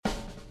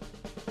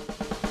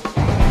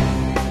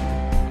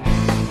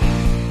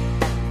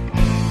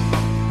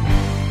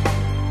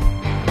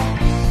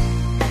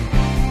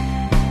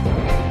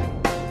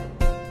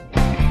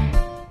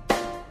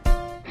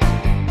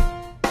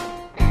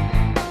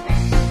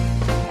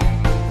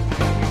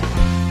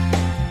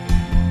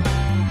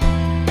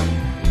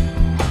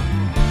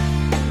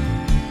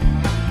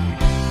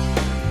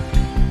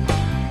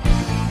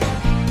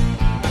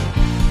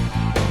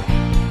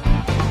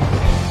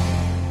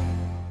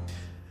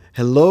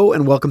Hello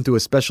and welcome to a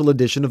special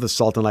edition of the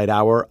Salt and Light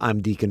Hour.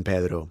 I'm Deacon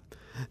Pedro.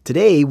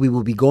 Today we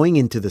will be going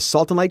into the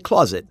Salt and Light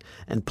closet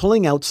and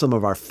pulling out some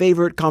of our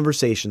favorite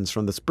conversations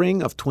from the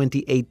spring of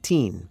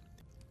 2018.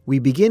 We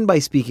begin by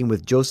speaking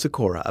with Joe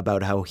Sikora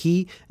about how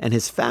he and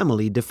his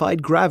family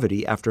defied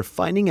gravity after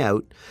finding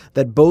out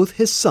that both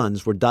his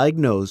sons were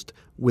diagnosed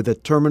with a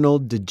terminal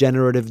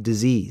degenerative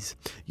disease.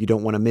 You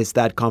don't want to miss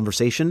that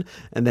conversation.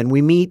 And then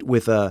we meet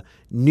with a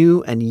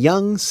new and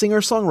young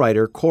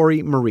singer-songwriter,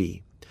 Corey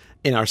Marie.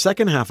 In our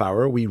second half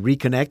hour, we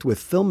reconnect with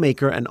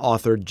filmmaker and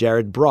author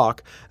Jared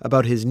Brock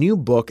about his new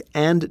book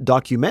and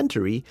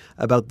documentary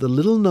about the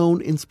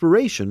little-known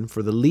inspiration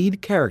for the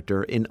lead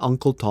character in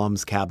Uncle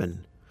Tom's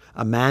Cabin,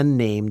 a man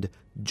named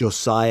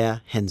Josiah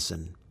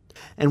Henson.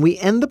 And we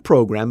end the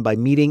program by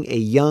meeting a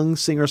young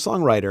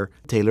singer-songwriter,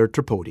 Taylor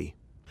Tripodi.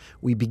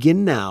 We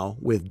begin now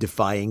with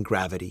Defying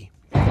Gravity.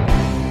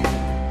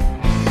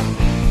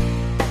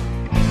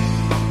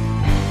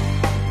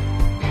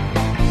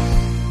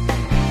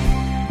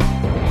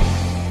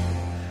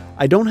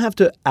 I don't have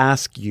to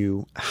ask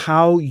you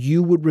how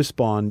you would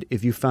respond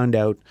if you found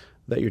out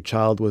that your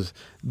child was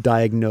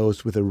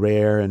diagnosed with a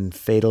rare and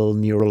fatal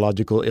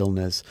neurological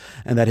illness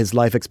and that his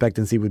life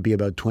expectancy would be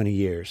about 20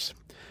 years.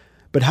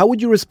 But how would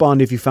you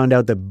respond if you found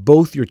out that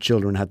both your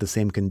children had the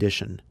same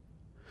condition?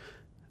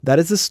 That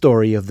is the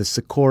story of the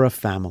Sikora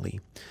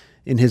family.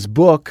 In his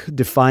book,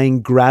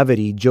 Defying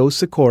Gravity, Joe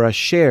Sikora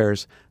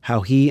shares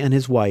how he and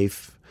his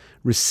wife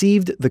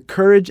received the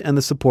courage and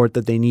the support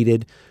that they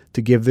needed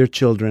to give their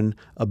children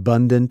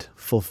abundant,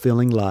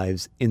 fulfilling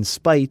lives in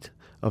spite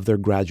of their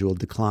gradual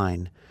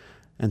decline.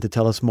 And to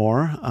tell us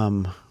more,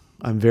 I'm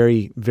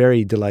very,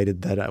 very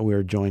delighted that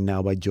we're joined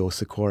now by Joe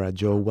Sikora.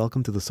 Joe,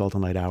 welcome to the Salt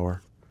and Light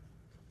Hour.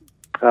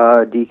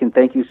 Deacon,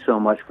 thank you so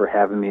much for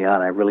having me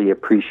on. I really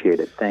appreciate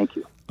it. Thank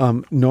you.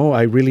 No,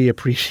 I really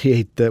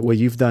appreciate what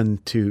you've done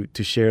to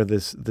share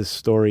this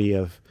story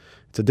of.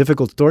 It's a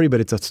difficult story, but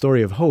it's a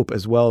story of hope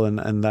as well,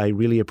 and I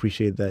really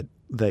appreciate that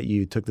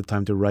you took the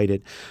time to write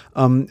it.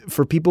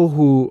 For people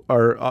who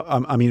are,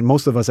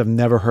 most of us have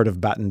never heard of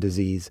Batten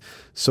disease.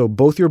 So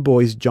both your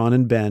boys, John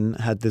and Ben,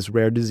 had this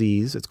rare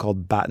disease. It's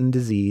called Batten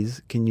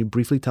disease. Can you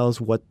briefly tell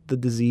us what the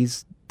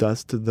disease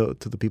does to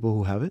the people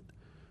who have it?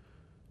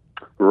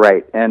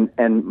 Right, and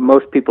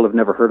most people have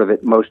never heard of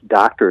it. Most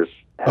doctors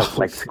have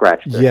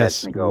scratched their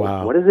heads and go,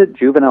 wow. What is it?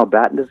 Juvenile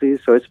Batten disease?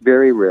 So it's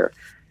very rare.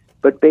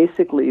 But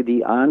basically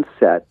the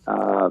onset,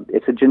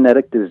 it's a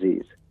genetic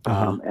disease.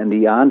 And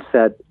the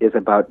onset is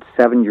about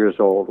 7 years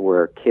old,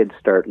 where kids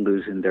start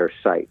losing their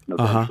sight. And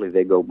eventually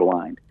they go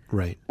blind.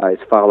 Right.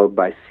 It's followed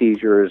by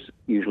seizures,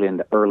 usually in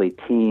the early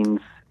teens,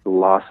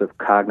 loss of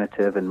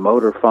cognitive and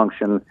motor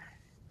function,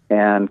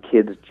 and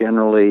kids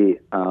generally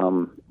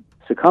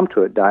succumb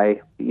to it,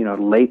 die,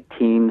 late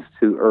teens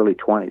to early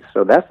 20s.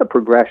 So that's the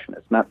progression.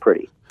 It's not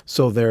pretty.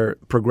 So they're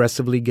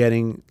progressively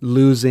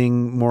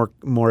losing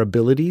more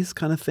abilities,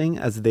 kind of thing,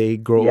 as they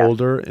grow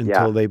older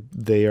until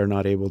they are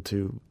not able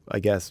to, I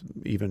guess,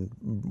 even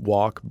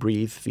walk,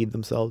 breathe, feed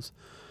themselves.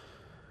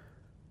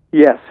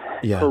 Yes,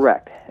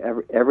 correct.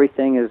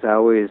 Everything is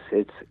always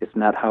it's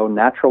not how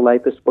natural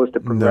life is supposed to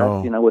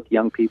progress. No. With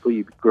young people,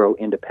 you grow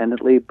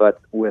independently,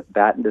 but with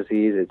Batten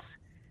disease,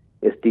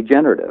 it's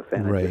degenerative,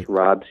 and it just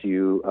robs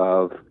you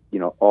of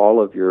all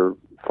of your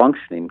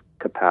functioning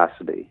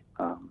capacity.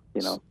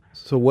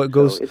 So what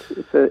goes?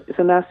 So it's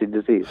a nasty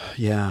disease.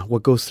 Yeah.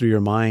 What goes through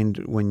your mind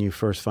when you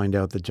first find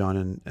out that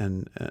John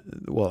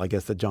I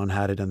guess that John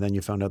had it, and then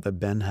you found out that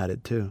Ben had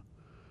it too?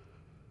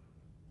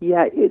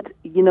 Yeah,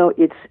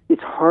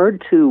 it's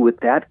hard to, with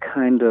that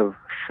kind of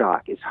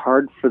shock. It's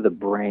hard for the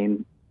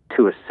brain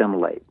to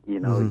assimilate.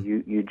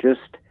 You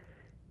just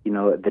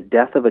the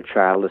death of a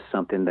child is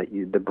something that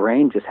the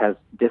brain just has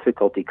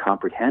difficulty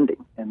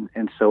comprehending,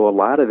 and so a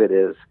lot of it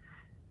is,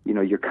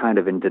 you're kind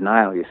of in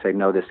denial. You say,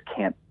 no, this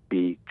can't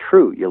be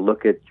true. You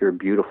look at your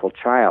beautiful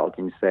child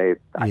and you say,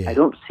 I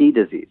don't see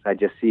disease. I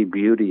just see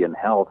beauty and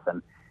health.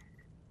 And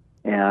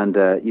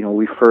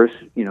we first,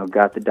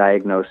 got the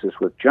diagnosis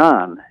with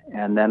John,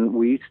 and then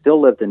we still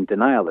lived in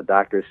denial. The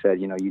doctor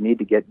said, you need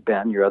to get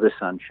Ben, your other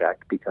son,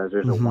 checked, because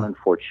there's a 1 in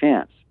 4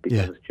 chance,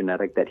 because it's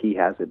genetic, that he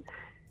has it.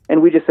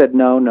 And we just said,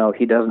 no,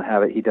 he doesn't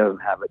have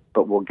it,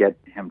 but we'll get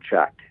him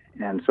checked.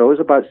 And so it was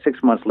about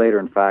 6 months later,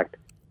 in fact,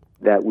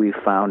 that we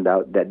found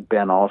out that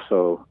Ben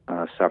also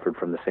suffered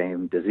from the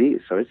same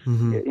disease. So it's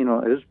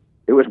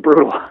it was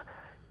brutal.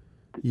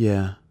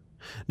 Yeah.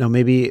 Now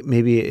maybe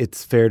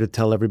it's fair to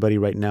tell everybody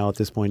right now at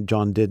this point,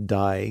 John did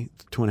die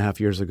 2.5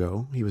 years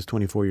ago. He was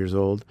 24 years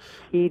old.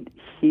 He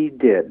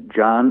did.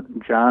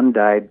 John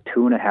died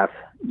 2.5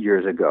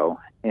 years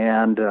ago,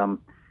 and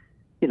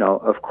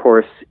of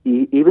course,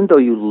 even though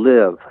you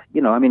live,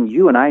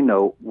 you and I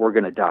know we're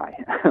going to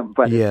die,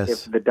 but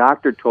if the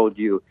doctor told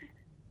you,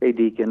 hey,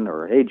 Deacon,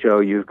 or hey, Joe,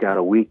 you've got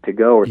a week to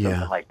go, or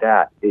something like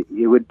that,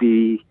 it would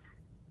be,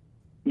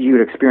 you'd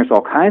experience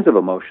all kinds of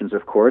emotions,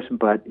 of course,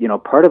 but,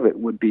 part of it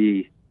would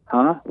be,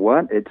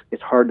 what?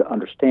 It's hard to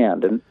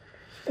understand.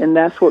 And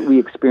that's what we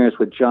experienced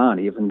with John.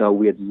 Even though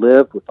we had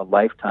lived with a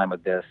lifetime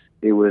of this,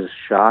 was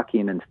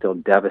shocking and still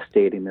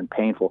devastating and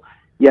painful.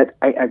 Yet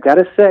I got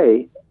to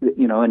say,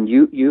 and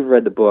you've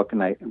read the book,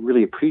 and I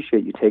really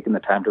appreciate you taking the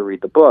time to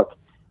read the book.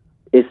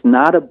 It's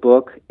not a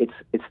book. It's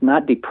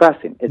not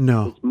depressing. It's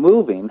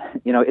moving.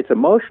 It's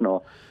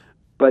emotional.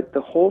 But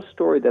the whole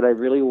story that I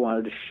really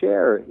wanted to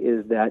share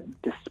is that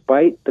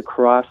despite the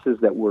crosses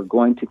that we're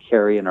going to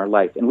carry in our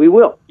life, and we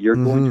will, you're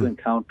going to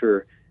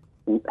encounter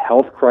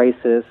health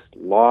crisis,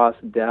 loss,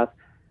 death,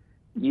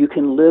 you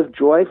can live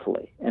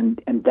joyfully. And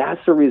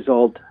that's a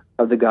result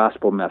of the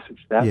gospel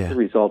message. That's the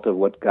result of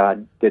what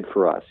God did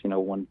for us.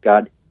 When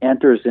God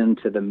enters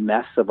into the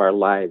mess of our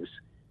lives,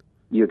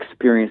 you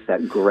experience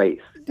that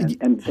grace.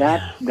 And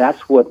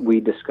that's what we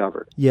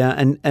discovered. Yeah,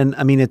 and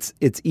I mean,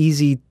 it's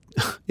easy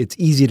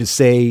to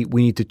say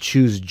we need to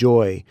choose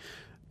joy,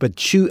 but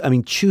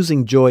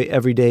choosing joy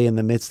every day in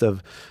the midst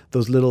of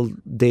those little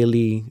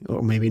daily,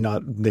 or maybe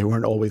not, they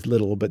weren't always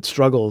little, but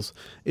struggles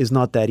is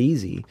not that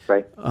easy.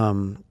 Right.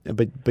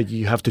 But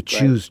you have to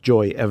choose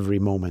joy every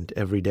moment,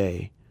 every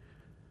day.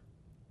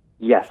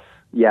 Yes.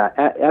 Yeah,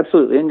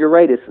 absolutely. And you're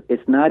right.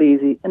 It's not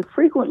easy, and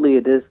frequently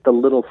it is the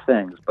little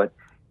things, but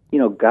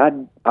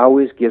God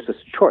always gives us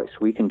a choice.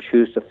 We can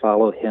choose to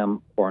follow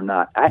him or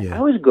not. I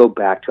always go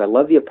back to, I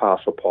love the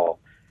Apostle Paul.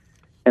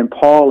 And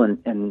Paul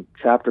in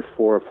chapter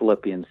 4 of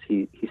Philippians,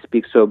 he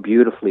speaks so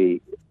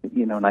beautifully,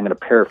 and I'm going to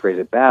paraphrase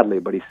it badly,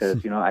 but he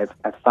says,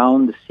 I've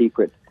found the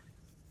secret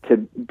to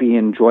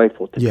being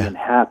joyful, to being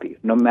happy,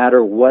 no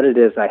matter what it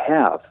is I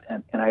have.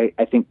 And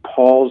I think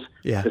Paul's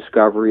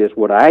discovery is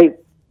what I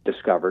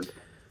discovered,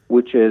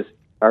 which is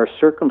our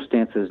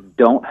circumstances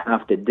don't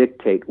have to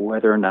dictate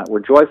whether or not we're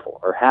joyful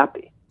or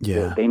happy.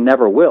 Yeah. They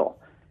never will.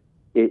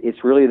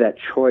 It's really that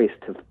choice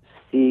to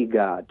see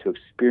God, to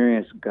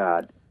experience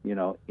God, in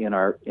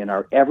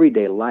our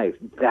everyday life.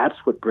 That's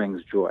what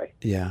brings joy.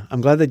 Yeah.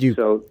 I'm glad that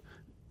you...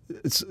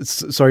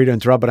 sorry to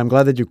interrupt, but I'm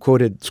glad that you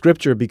quoted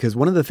scripture, because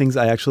one of the things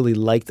I actually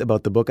liked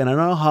about the book, and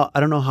I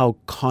don't know how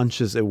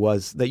conscious it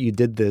was that you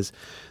did this,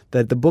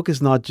 that the book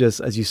is not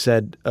just, as you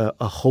said,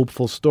 a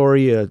hopeful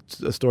story, a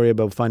story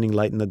about finding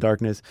light in the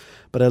darkness,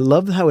 but I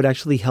loved how it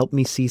actually helped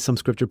me see some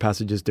scripture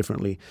passages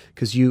differently,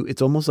 because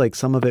it's almost like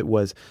some of it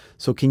was,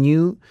 so can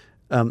you,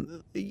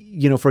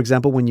 for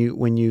example, when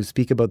you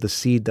speak about the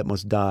seed that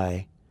must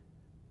die,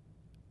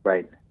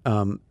 right,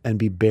 and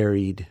be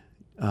buried,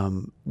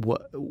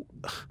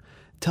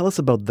 tell us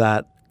about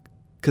that,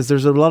 because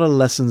there's a lot of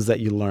lessons that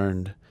you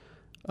learned,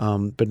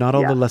 but not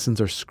all the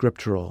lessons are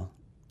scriptural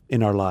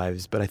in our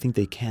lives, but I think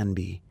they can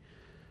be.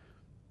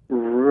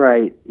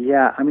 Right.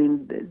 Yeah. I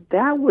mean,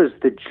 that was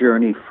the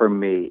journey for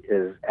me,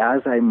 is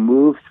as I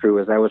moved through,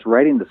 as I was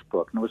writing this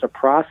book, and it was a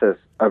process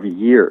of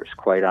years,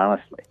 quite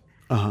honestly.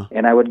 Uh-huh.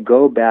 And I would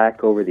go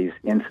back over these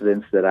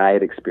incidents that I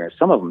had experienced,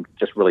 some of them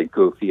just really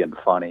goofy and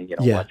funny,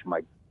 watching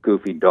my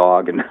goofy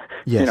dog and,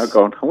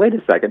 going, wait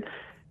a second.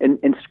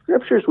 And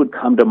scriptures would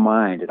come to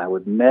mind, and I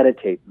would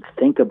meditate and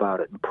think about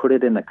it and put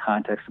it in the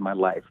context of my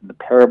life. And the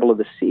parable of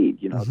the seed,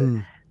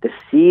 the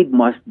seed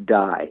must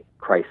die,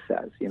 Christ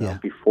says,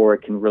 before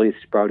it can really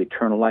sprout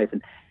eternal life.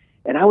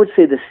 And I would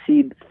say the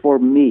seed for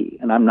me,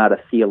 and I'm not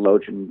a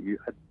theologian,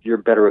 you're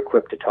better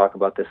equipped to talk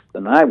about this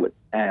than I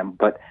am,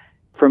 but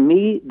for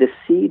me, the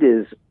seed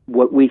is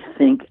what we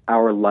think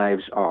our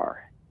lives are.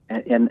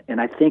 And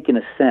I think in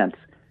a sense,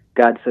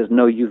 God says,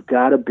 no, you've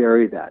got to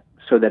bury that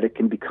so that it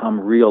can become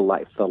real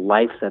life, the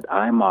life that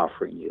I'm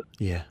offering you.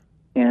 Yeah.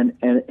 And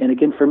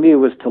again, for me, it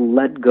was to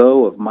let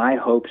go of my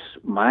hopes,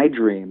 my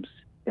dreams,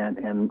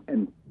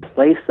 and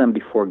place them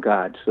before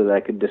God so that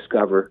I could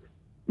discover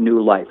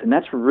new life. And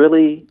that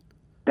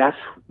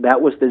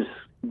was this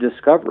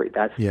discovery.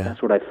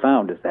 That's what I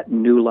found, is that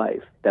new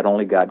life that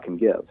only God can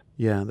give.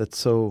 Yeah, that's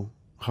so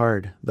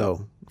hard,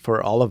 though,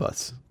 for all of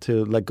us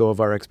to let go of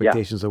our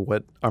expectations of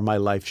what my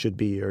life should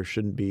be or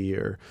shouldn't be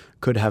or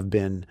could have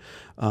been.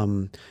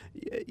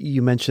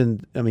 You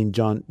mentioned,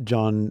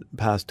 John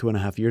passed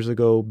 2.5 years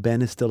ago.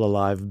 Ben is still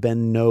alive.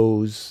 Ben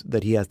knows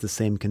that he has the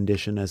same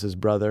condition as his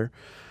brother.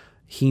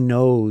 He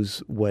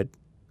knows what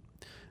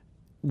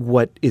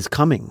is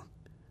coming.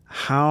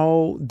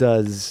 How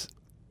does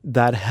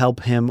that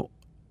help him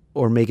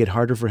or make it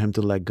harder for him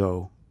to let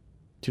go?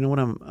 Do you know what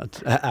I'm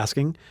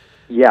asking?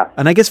 Yeah.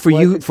 And I guess for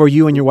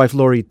you and your wife,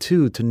 Lori,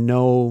 too, to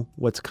know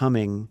what's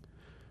coming,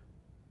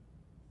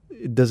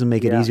 it doesn't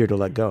make it easier to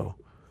let go.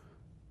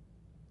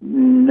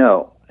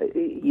 No.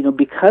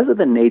 Because of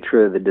the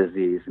nature of the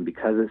disease and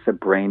because it's a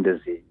brain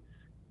disease,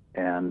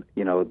 and,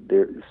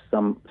 there's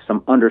some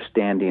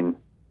understanding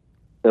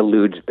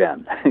eludes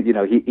Ben.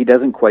 He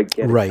doesn't quite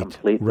get it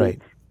completely.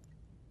 Right.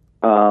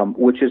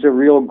 Which is a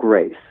real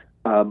grace.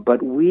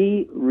 But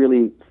we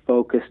really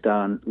focused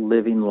on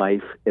living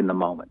life in the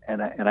moment,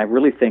 and I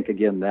really think,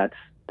 again, that's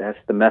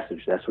the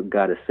message. That's what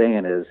God is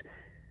saying, is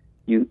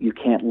you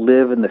can't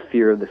live in the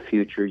fear of the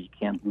future. You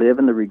can't live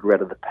in the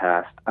regret of the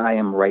past. I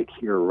am right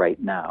here, right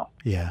now.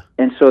 Yeah.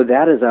 And so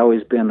that has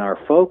always been our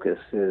focus,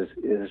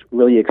 is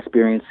really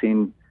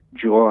experiencing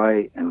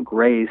joy and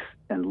grace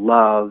and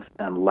love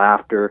and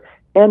laughter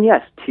And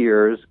yes,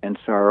 tears and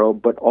sorrow,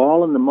 but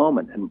all in the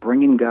moment, and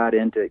bringing God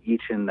into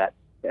each and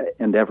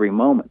every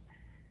moment.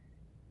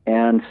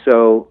 And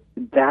so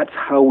that's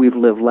how we've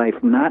lived life,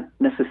 not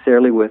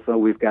necessarily with,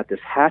 we've got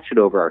this hatchet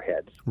over our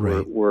heads.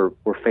 Right. We're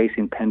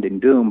facing pending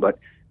doom, but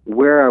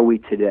where are we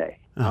today?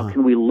 How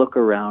can we look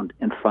around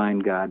and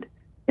find God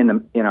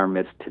in our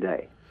midst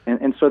today?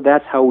 And so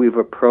that's how we've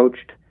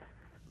approached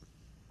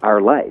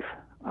our life,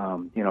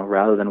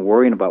 rather than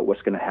worrying about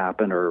what's going to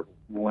happen or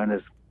when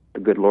is the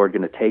good Lord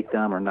going to take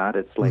them or not.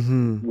 It's like,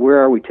 where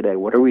are we today?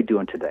 What are we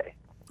doing today?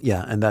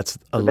 Yeah, and that's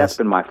that's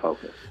been my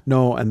focus.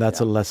 No, and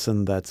that's a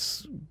lesson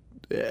that's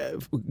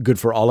good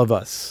for all of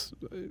us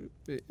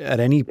at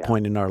any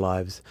point in our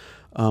lives.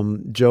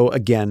 Joe,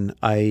 again,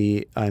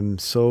 I'm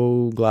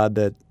so glad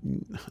that,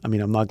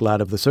 I'm not glad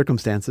of the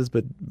circumstances,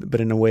 but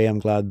in a way I'm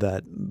glad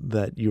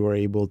that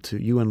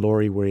you and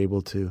Lori were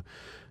able to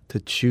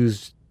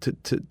choose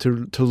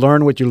to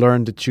learn what you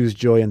learned, to choose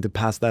joy and to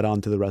pass that on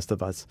to the rest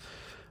of us.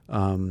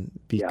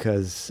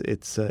 Because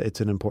it's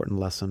an important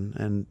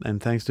lesson.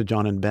 And thanks to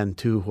John and Ben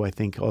too, who I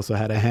think also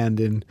had a hand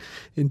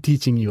in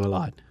teaching you a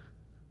lot.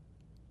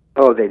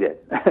 Oh, they did.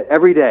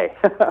 Every day.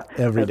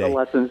 Every day. The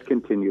lessons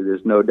continue.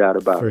 There's no doubt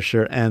about it. For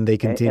sure. And they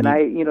continue. And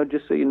I,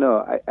 just so you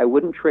know, I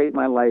wouldn't trade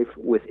my life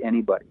with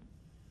anybody.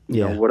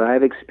 You know, what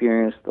I've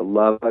experienced, the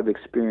love I've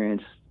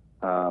experienced,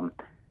 the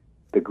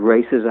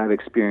graces I've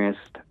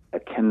experienced,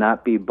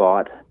 cannot be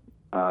bought.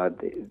 But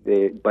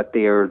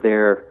they are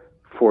there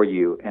for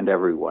you and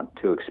everyone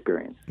to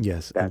experience.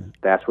 Yes.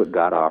 That's what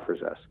God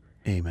offers us.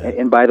 Amen.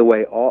 And by the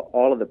way,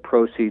 all of the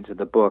proceeds of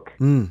the book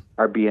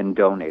are being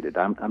donated.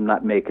 I'm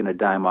not making a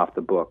dime off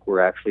the book. We're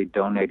actually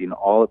donating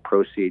all the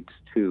proceeds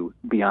to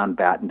Beyond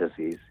Batten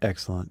Disease.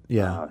 Excellent.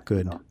 Yeah,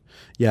 good.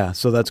 Yeah,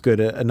 so that's good.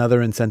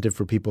 Another incentive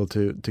for people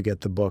to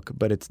get the book,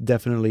 but it's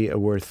definitely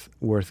worth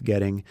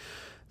getting.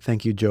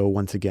 Thank you, Joe,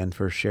 once again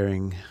for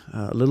sharing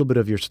a little bit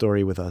of your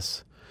story with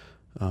us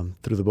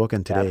through the book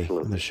and today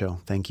on the show.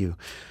 Thank you.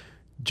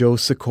 Joe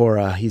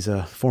Sikora, he's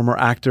a former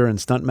actor and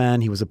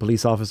stuntman. He was a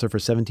police officer for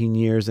 17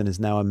 years and is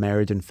now a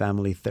marriage and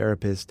family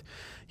therapist.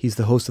 He's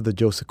the host of the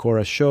Joe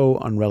Sikora Show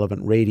on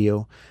Relevant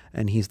Radio,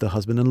 and he's the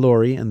husband of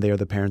Lori, and they are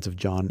the parents of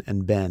John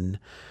and Ben.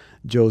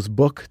 Joe's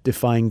book,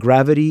 Defying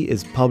Gravity,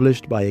 is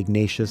published by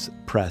Ignatius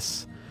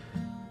Press.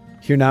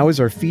 Here now is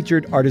our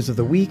featured artist of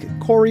the week,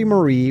 Corey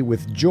Marie,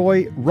 with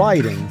Joy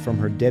Riding from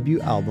her debut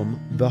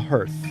album, The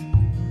Hearth.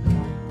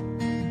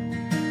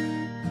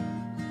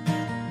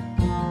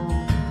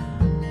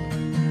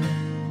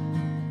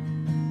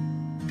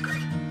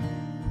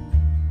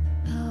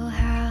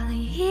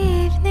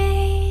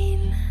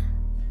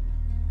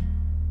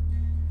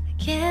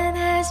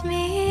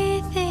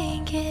 Me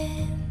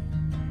thinking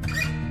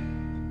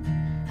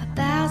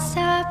about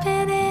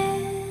stopping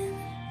in.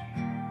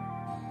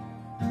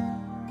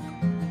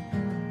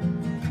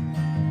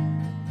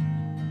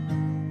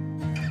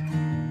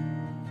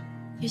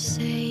 You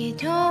say you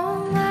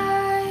don't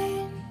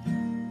mind,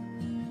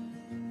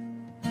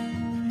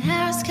 and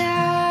ask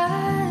how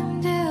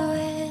I'm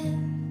doing.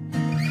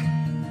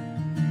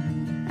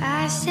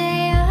 I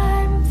say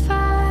I'm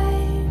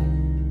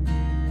fine,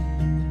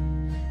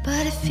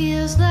 but it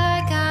feels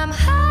like I'm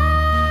hiding.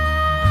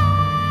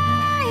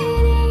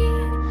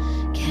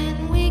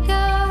 Can we go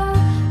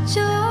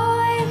joyriding?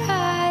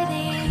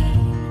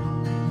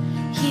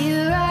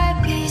 You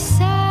right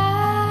beside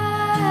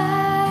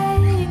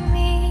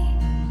me.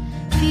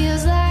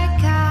 Feels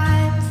like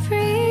I'm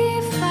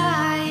free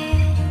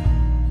flying.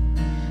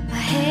 My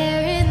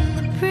hair in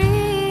the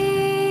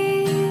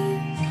breeze.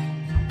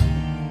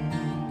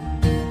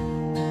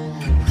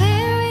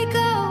 Where we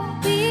go,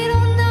 we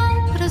don't know,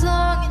 but as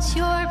long as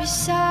you're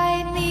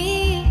beside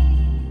me,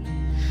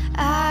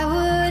 I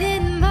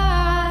wouldn't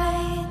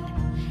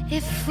mind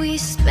if we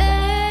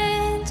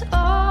spent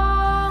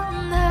all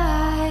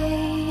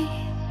night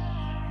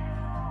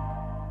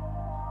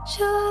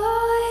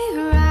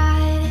joyriding.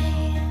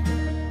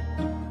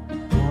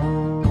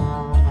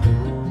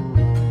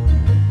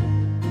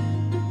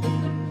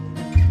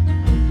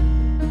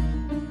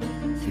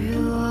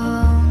 Through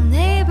all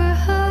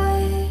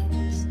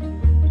neighborhoods,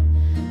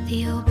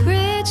 the old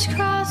bridge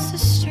across the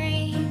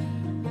stream.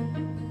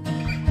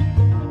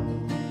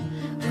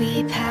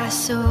 We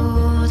pass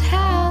old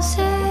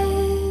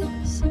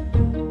houses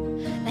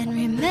and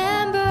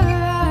remember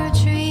our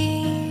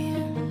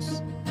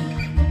dreams.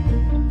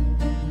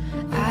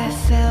 I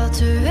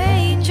felt a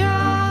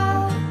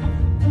raindrop,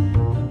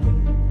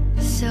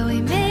 so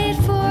we made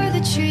for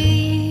the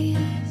trees.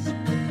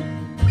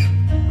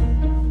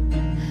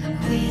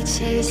 We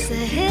chased the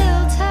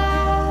hilltops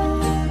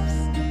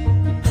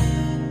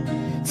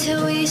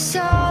till we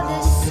saw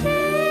the city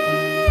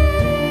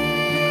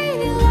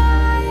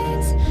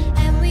lights,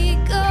 and we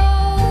go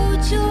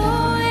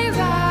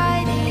joyriding.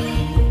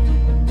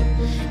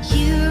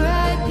 You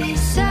right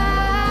beside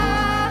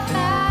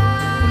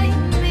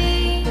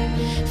me.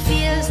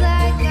 Feels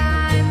like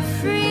I'm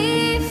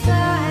free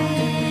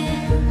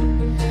flying.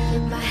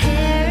 My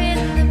hair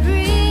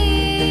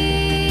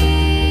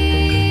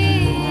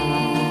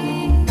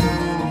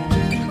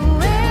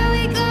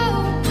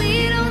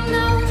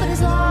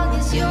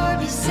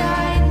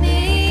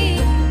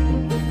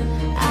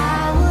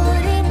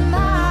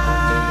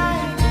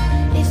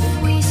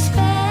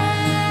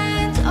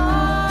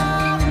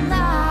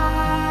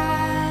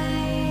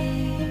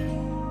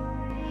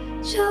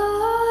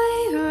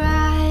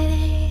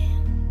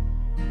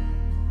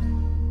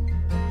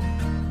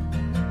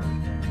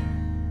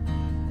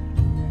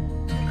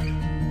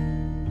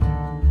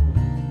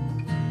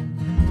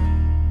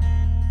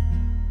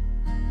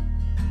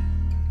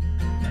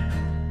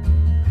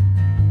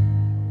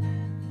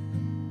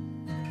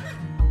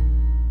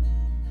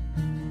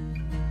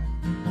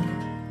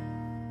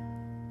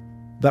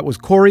That was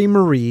Corey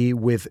Marie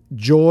with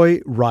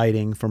Joy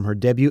Riding from her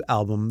debut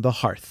album, The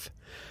Hearth.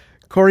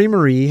 Corey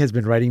Marie has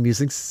been writing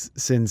music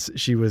since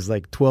she was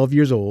like 12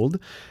 years old.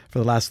 For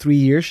the last 3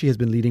 years, she has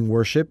been leading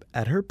worship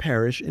at her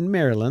parish in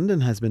Maryland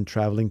and has been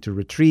traveling to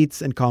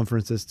retreats and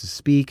conferences to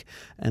speak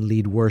and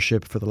lead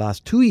worship. For the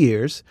last 2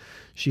 years,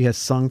 she has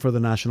sung for the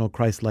National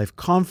Christ Life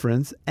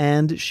Conference,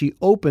 and she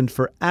opened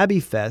for Abbey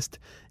Fest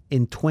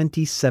in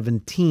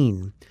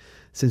 2017.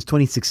 Since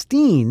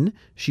 2016,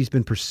 she's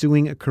been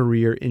pursuing a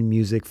career in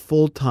music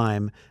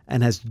full-time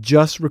and has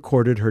just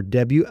recorded her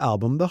debut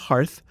album, The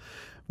Hearth,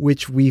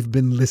 which we've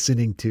been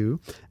listening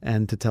to.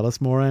 And to tell us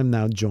more, I'm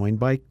now joined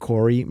by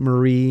Corey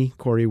Marie.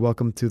 Corey,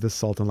 welcome to the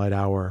Salt and Light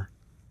Hour.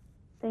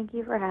 Thank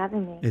you for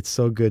having me. It's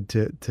so good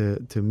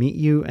to meet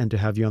you and to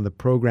have you on the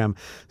program.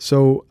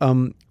 So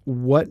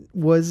what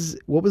was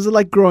it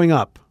like growing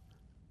up?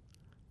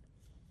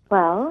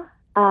 Well,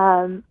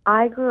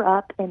 I grew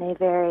up in a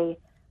very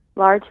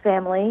large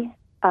family.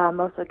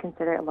 Most would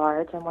consider it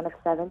large. I'm one of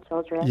 7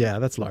 children. Yeah,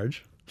 that's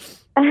large.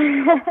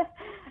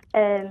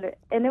 and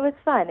it was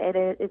fun.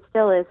 It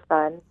still is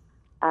fun.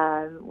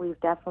 We've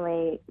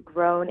definitely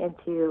grown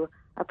into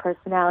our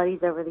personalities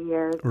over the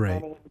years. Right.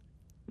 Learning,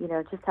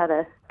 just how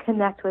to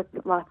connect with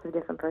lots of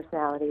different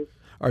personalities.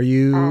 Are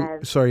you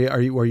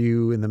were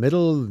you in the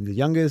middle, the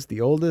youngest, the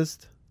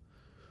oldest?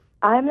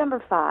 I'm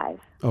number 5.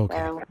 Okay.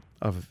 So,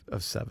 Of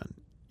 7.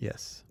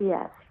 Yes.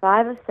 yes,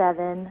 5 of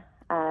 7.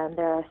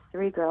 There are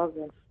 3 girls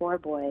and 4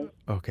 boys.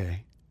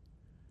 Okay.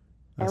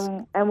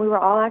 And we were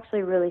all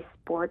actually really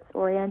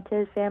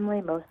sports-oriented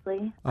family,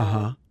 mostly.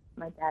 Uh-huh.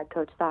 My dad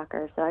coached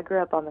soccer, so I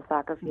grew up on the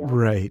soccer field.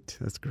 Right.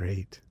 That's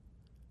great.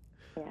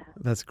 Yeah.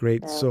 That's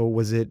great. So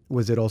was it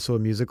also a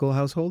musical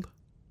household?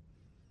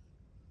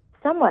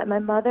 Somewhat. My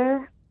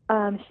mother,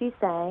 she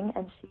sang,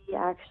 and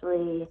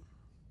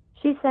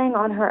she sang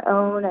on her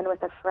own and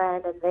with a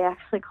friend, and they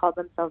actually called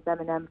themselves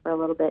Eminem for a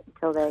little bit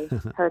until they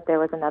heard there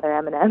was another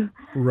Eminem.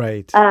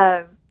 Right.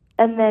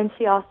 And then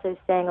she also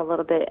sang a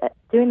little bit,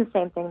 doing the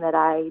same thing that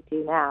I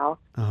do now,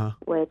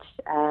 which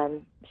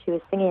she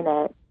was singing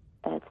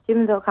at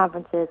Steubenville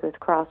conferences with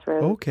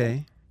Crossroads.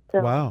 Okay.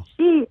 So wow. So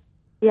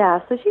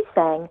she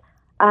sang.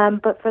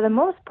 But for the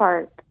most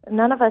part,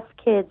 none of us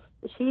kids,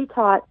 she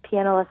taught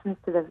piano lessons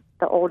to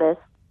the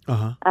oldest.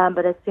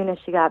 But as soon as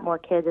she got more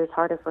kids, it was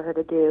harder for her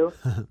to do.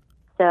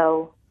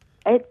 So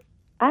I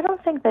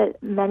don't think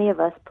that many of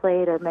us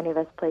played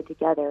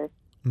together.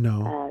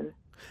 No.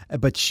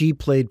 But she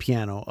played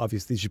piano.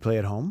 Obviously, did she play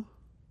at home?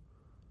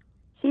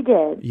 She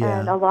did. Yeah.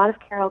 And a lot of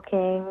Carole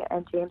King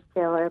and James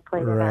Taylor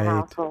played in our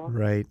household.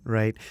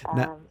 Right.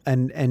 Now,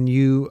 and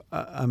you,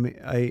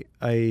 I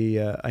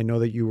know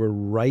that you were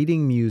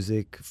writing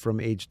music from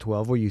age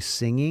 12. Were you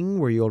singing?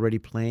 Were you already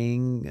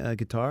playing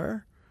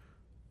guitar?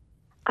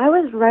 I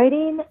was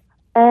writing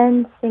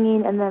and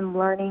singing and then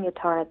learning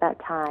guitar at that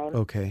time.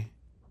 Okay.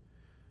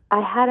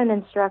 I had an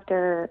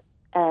instructor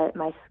at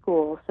my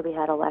school, so we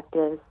had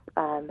electives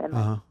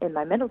in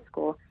my middle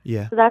school.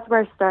 Yeah. So that's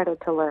where I started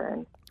to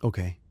learn.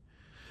 Okay.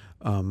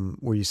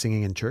 Were you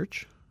singing in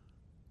church?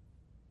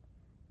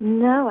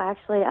 No,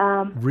 actually.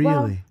 Really?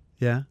 Well,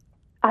 yeah.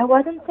 I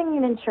wasn't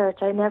singing in church.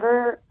 I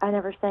never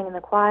sang in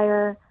the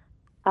choir.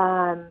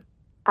 I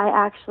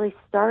actually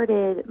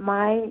started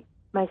my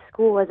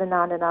school was a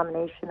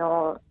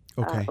non-denominational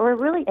or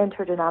really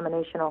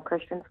interdenominational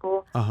Christian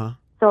school.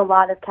 So a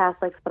lot of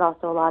Catholics, but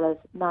also a lot of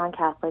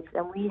non-Catholics,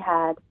 and we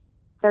had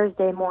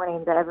Thursday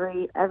mornings.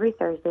 Every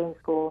Thursday in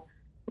school,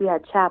 we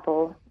had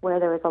chapel where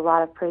there was a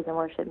lot of praise and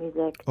worship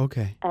music.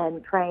 Okay.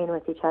 And praying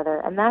with each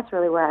other, and that's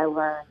really where I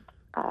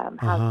learned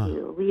how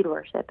to lead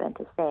worship and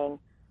to sing.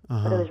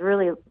 But it was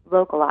really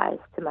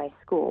localized to my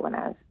school when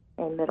I was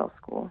in middle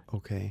school.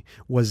 Okay.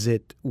 Was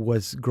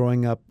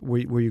growing up?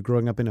 Were you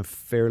growing up in a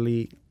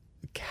fairly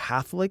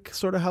Catholic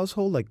sort of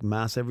household, like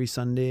mass every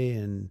Sunday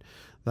and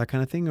that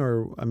kind of thing,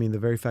 or I mean, the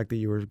very fact that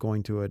you were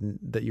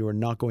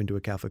not going to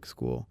a Catholic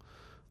school?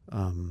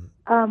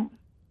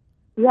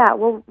 Yeah.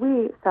 Well,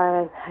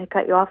 sorry, I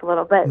cut you off a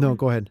little, but no,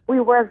 go ahead.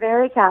 We were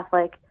very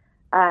Catholic,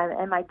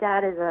 and my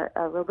dad is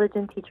a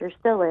religion teacher,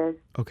 still is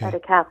at a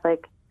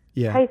Catholic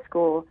high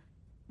school,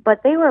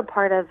 but they were a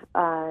part of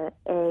a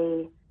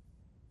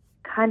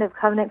kind of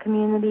covenant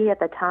community at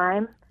the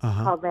time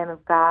called Lamb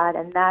of God,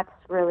 and that's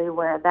really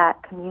where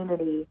that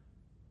community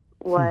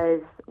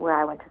was where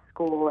I went to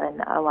school,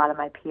 and a lot of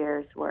my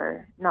peers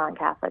were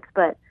non-Catholics,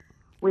 but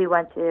we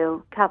went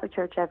to Catholic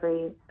church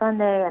every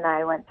Sunday, and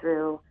I went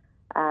through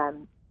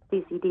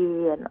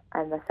CCD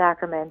and the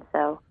sacrament,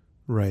 so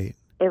right.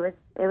 It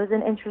was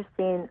an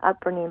interesting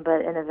upbringing,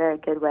 but in a very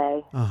good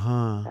way.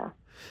 So.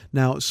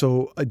 Now,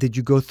 did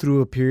you go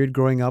through a period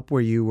growing up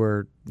where you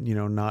were,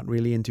 not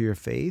really into your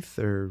faith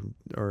or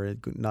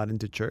not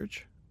into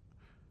church?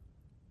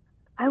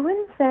 I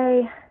wouldn't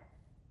say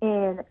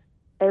in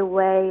a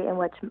way in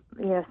which,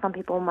 some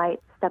people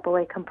might step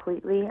away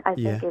completely. I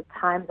think at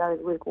times I was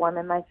lukewarm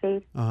in my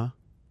faith,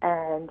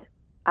 and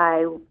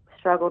I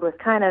struggled with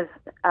kind of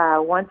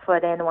 1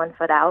 foot in, 1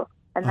 foot out,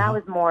 and that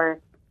was more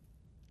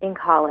in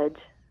college.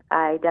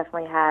 I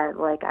definitely had,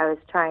 I was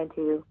trying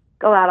to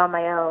go out on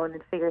my own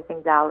and figure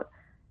things out.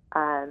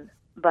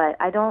 But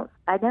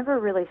I never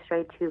really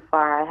strayed too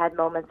far. I had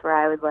moments where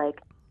I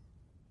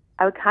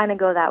would kind of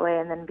go that way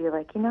and then be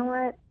like, you know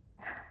what?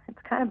 It's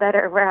kind of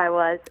better where I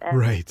was. And,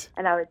 right.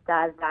 And I would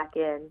dive back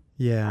in.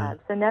 Yeah.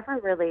 So never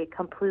really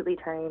completely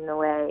turning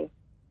away,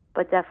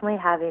 but definitely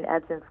having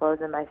ebbs and flows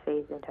in my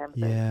faith in terms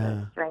of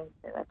the strength,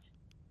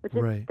 which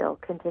it still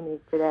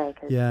continues today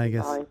because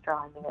it's always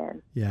drawing me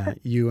in. Yeah,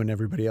 you and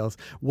everybody else.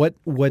 What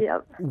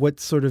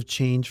sort of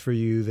changed for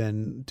you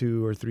then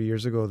 2 or 3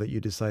 years ago that you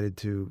decided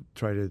to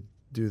try to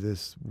do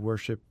this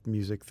worship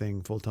music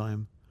thing full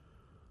time?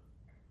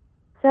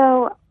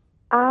 So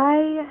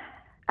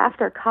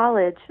after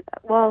college,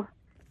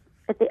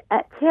 at the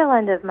tail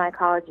end of my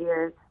college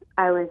years,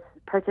 I was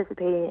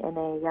participating in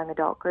a young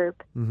adult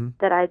group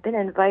that I'd been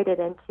invited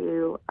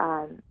into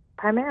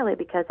primarily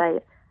because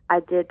I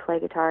did play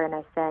guitar and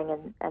I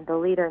sang, and the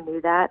leader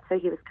knew that, so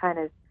he was kind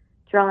of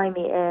drawing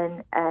me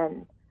in,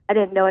 and I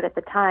didn't know it at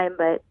the time,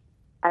 but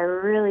I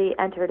really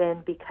entered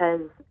in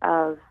because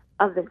of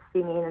the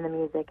singing and the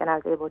music, and I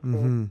was able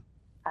to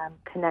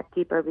connect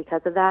deeper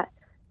because of that.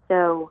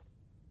 So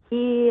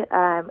he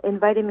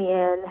invited me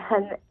in,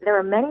 and there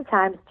were many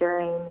times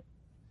during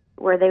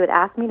where they would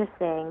ask me to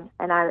sing,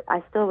 and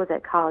I still was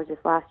at college, this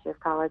last year of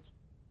college,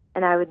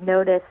 and I would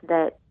notice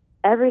that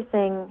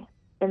everything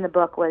in the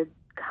book would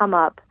come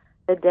up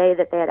the day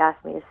that they had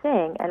asked me to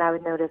sing, and I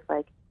would notice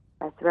like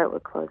my throat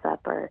would close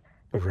up or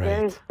just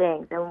various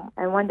things.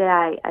 And one day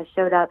I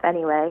showed up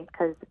anyway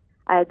because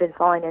I had been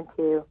falling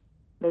into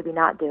maybe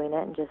not doing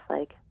it and just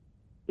like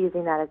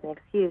using that as an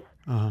excuse.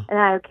 And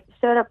I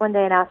showed up one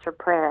day and asked for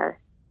prayer,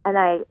 and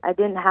I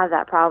didn't have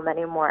that problem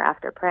anymore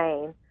after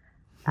praying.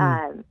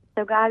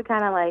 So God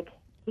kind of like,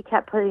 he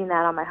kept putting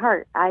that on my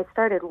heart. I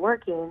started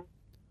working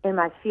in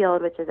my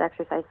field, which is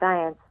exercise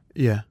science.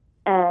 Yeah.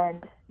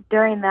 And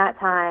during that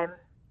time,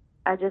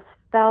 I just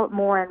felt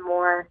more and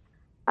more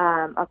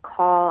a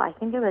call. I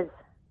think it was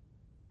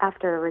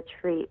after a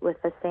retreat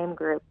with the same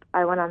group.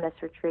 I went on this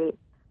retreat,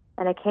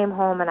 and I came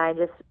home, and I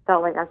just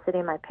felt like I was sitting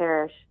in my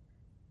parish,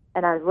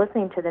 and I was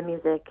listening to the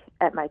music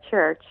at my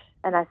church,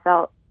 and I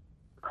felt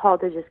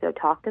called to just go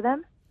talk to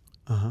them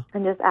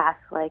and just ask,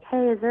 like,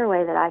 hey, is there a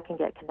way that I can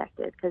get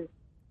connected? Because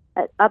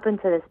up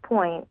until this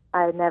point,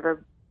 I had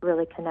never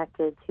really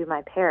connected to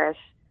my parish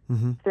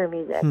through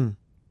music.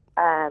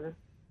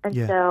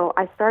 So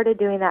I started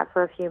doing that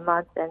for a few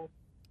months,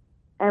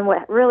 and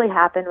what really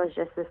happened was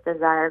just this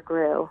desire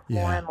grew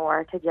more and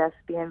more to just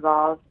be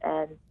involved,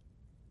 and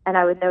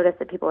I would notice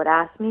that people would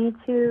ask me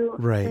to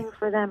sing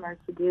for them or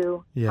to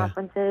do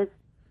conferences,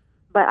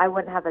 but I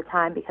wouldn't have the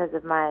time because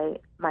of my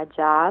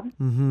job.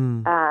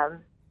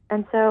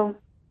 And so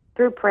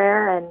through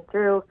prayer and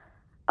through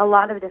a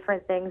lot of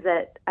different things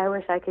that I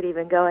wish I could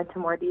even go into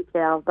more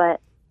detail, but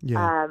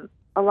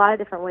a lot of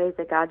different ways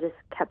that God just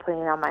kept putting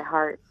it on my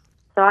heart.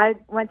 So I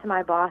went to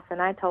my boss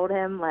and I told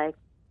him, like,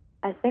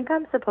 I think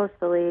I'm supposed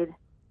to lead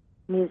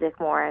music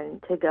more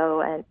and to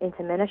go and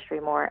into ministry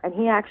more. And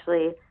he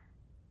actually,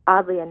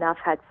 oddly enough,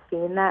 had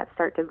seen that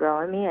start to grow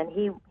in me. And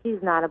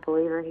he's not a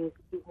believer.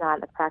 He's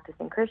not a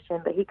practicing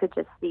Christian, but he could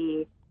just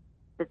see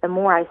that the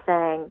more I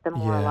sang, the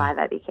more alive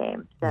I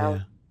became. So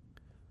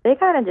they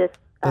kind of just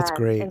That's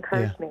great.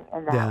 Encouraged me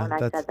in that when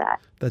I said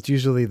that. That's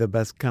usually the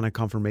best kind of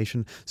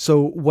confirmation.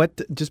 So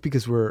just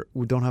because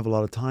we don't have a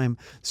lot of time,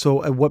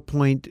 so at what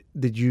point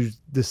did you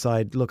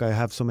decide, look, I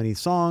have so many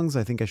songs,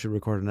 I think I should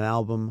record an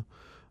album?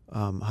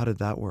 How did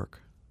that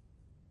work?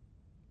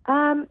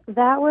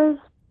 That was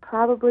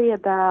probably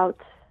about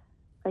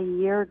a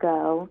year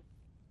ago,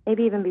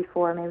 maybe even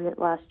before, maybe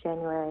last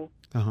January.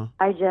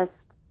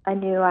 I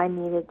knew I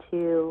needed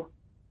to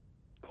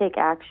take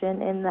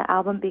action in the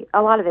album.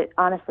 A lot of it,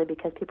 honestly,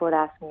 because people would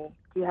ask me,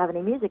 do you have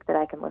any music that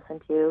I can listen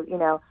to? You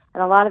know,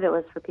 and a lot of it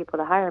was for people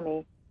to hire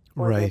me.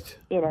 Just,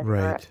 they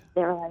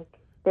were like,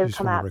 they would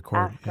come out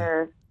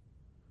after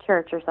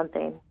church or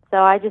something. So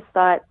I just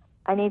thought,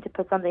 I need to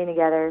put something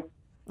together.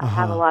 I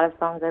have a lot of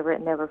songs I've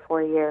written over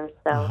 4 years,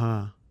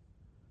 so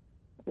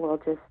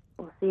we'll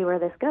see where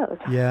this goes.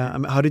 Yeah.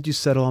 How did you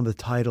settle on the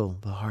title,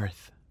 The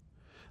Hearth?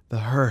 The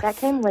Hearth. That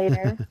came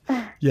later.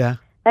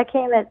 That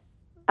came at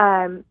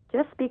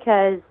just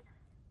because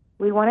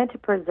we wanted to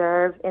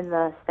preserve in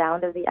the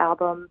sound of the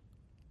album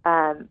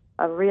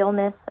a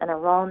realness and a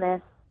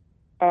rawness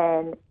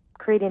and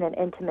creating an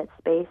intimate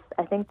space.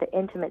 I think the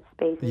intimate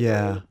space is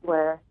really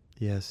where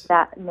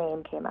that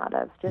name came out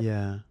of. Just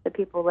the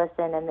people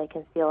listen and they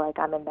can feel like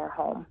I'm in their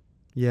home.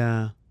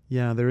 Yeah,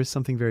 there is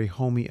something very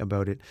homey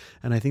about it.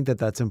 And I think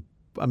that's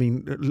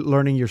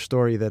learning your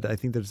story, that I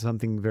think there's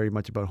something very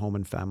much about home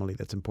and family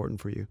that's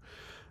important for you.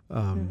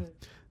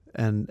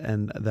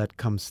 And that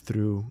comes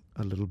through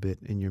a little bit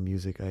in your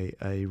music.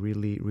 I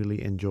really,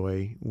 really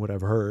enjoy what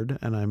I've heard,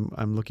 and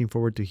I'm looking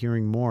forward to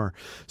hearing more.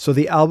 So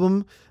the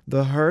album,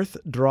 The Hearth,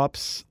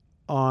 drops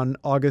on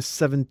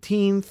August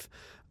 17th.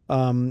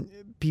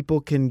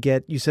 People can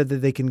get, you said that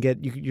they can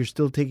get, you're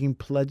still taking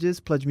pledges,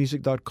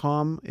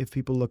 pledgemusic.com. If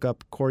people look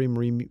up Corey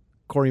Marie,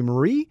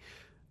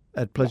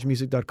 at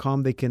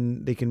pledgemusic.com, they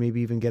can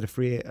maybe even get a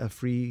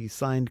free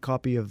signed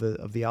copy of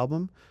the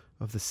album,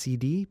 of the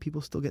CD.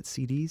 People still get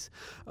CDs,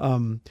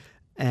 and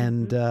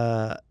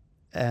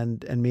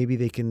maybe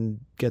they can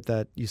get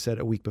that, you said,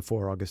 a week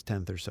before August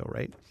 10th or so,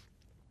 right?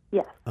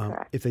 Yes,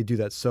 correct. If they do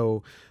that.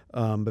 So,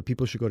 but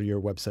people should go to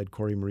your website,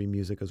 Corey Marie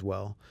Music, as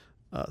well,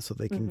 so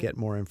they can get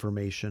more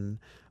information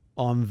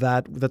on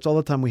that. That's all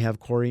the time we have,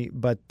 Corey.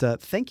 But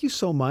thank you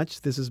so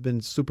much. This has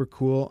been super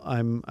cool.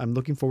 I'm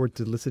looking forward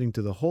to listening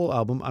to the whole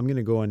album. I'm going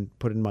to go and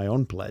put in my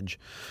own pledge,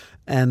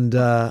 and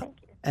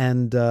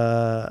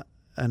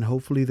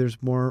hopefully there's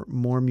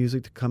more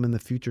music to come in the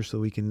future, so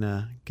we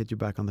can get you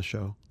back on the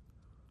show.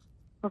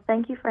 Well,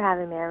 thank you for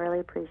having me. I really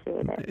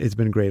appreciate it. It's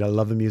been great. I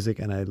love the music,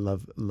 and I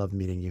love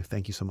meeting you.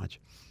 Thank you so much.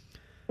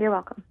 You're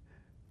welcome.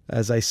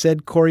 As I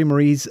said, Corey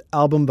Marie's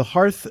album, The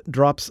Hearth,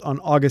 drops on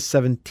August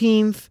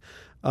 17th.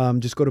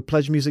 Just go to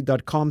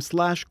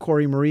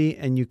pledgemusic.com/Corey Marie,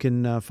 and you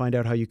can find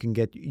out how you can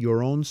get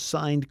your own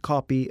signed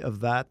copy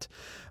of that.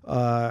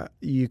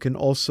 You can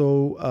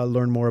also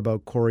learn more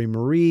about Corey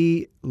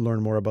Marie,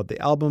 learn more about the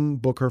album,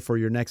 book her for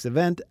your next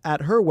event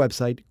at her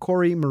website,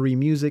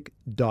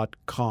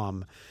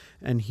 CoreyMarieMusic.com.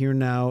 And here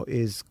now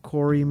is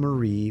Corey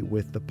Marie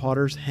with The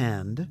Potter's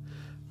Hand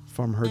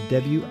from her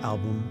debut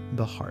album,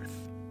 The Hearth.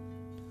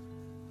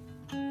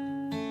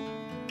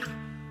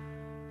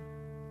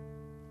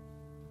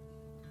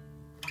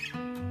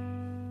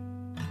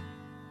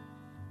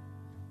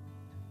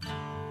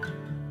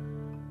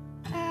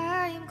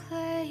 I am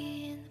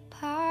clay in the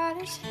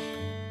potter's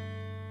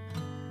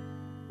hand.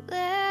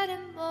 Let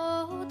him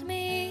mold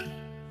me.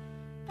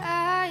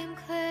 I am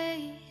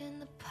clay in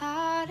the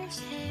potter's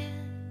hand.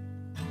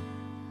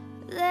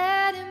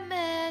 Let him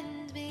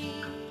mend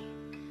me.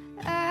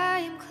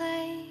 I am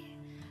clay.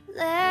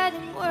 Let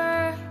him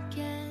work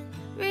and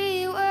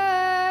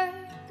rework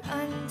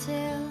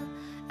until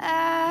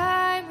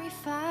I'm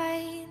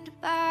refined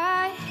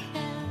by him.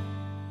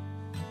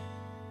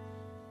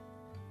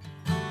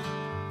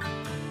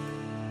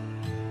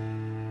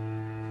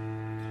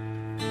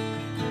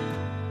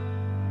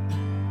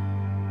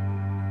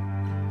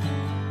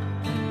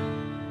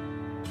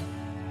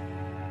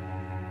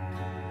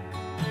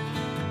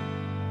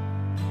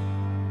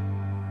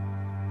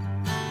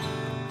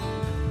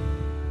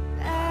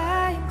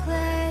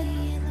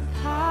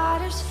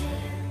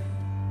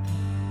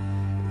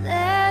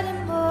 Let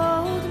him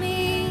mold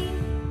me.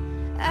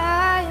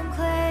 I am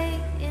clay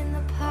in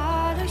the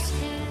potter's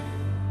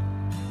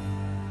hand.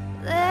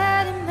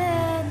 Let him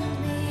mend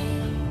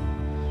me.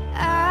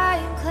 I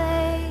am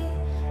clay.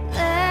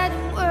 Let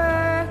him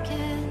work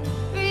and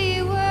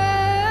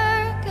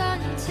rework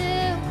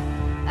until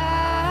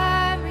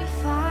I'm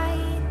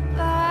refined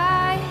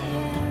by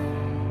him.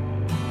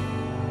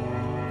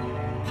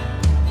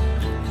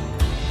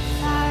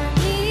 Fire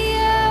me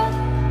up,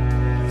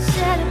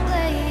 set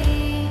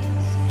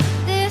ablaze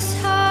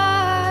this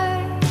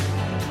heart.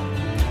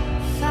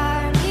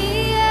 Fire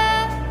me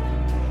up,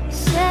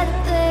 set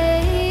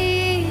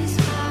ablaze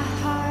my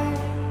heart.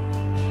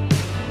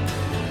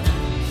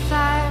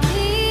 Fire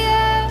me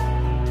up,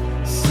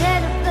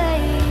 set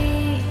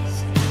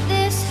ablaze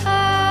this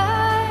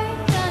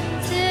heart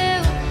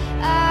until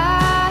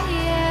I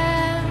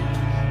am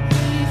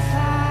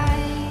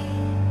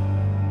refined.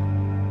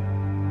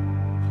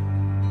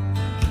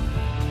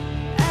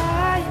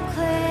 I am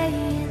clay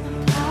in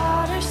the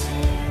potter's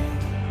hand.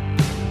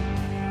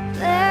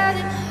 Let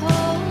him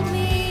hold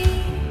me.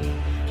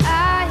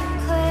 I am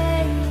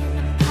clay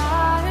in the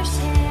potter's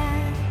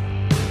hand.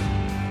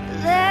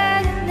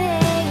 Let him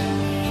make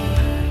me.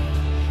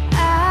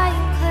 I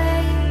am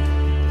clay.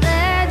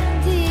 Let him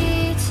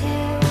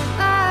detail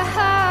my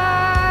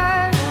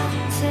heart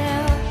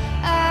until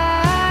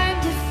I'm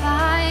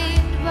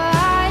defined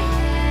by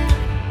him.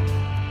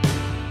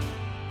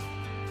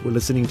 We're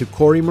listening to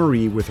Corey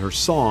Marie with her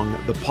song,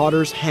 The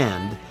Potter's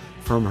Hand,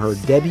 from her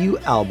debut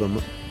album,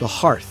 The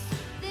Hearth.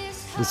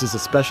 This is a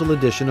special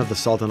edition of the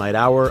Salt and Light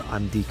Hour.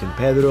 I'm Deacon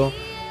Pedro.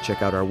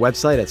 Check out our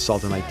website at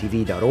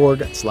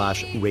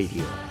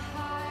saltandlighttv.org/radio.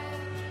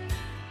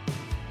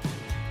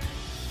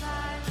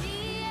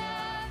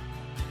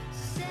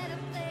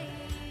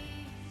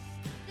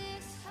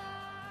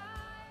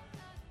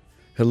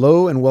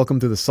 Hello and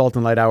welcome to the Salt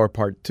and Light Hour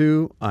Part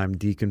 2. I'm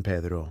Deacon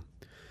Pedro.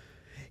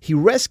 He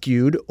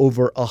rescued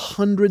over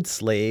 100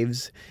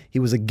 slaves. He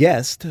was a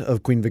guest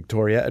of Queen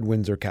Victoria at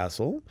Windsor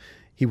Castle.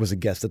 He was a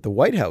guest at the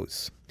White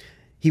House.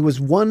 He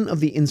was one of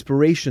the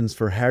inspirations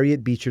for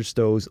Harriet Beecher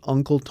Stowe's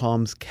Uncle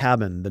Tom's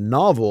Cabin, the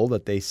novel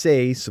that they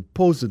say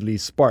supposedly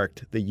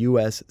sparked the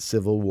U.S.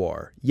 Civil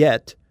War.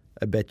 Yet,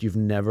 I bet you've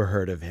never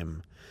heard of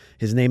him.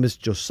 His name is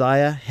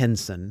Josiah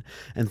Henson,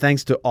 and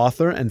thanks to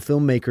author and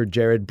filmmaker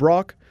Jared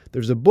Brock,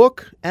 there's a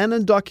book and a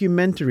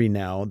documentary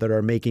now that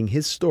are making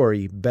his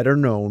story better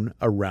known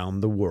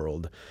around the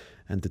world.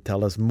 And to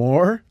tell us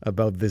more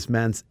about this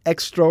man's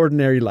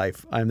extraordinary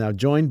life, I'm now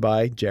joined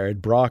by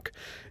Jared Brock.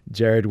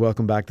 Jared,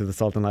 welcome back to the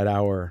Salt and Light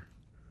Hour.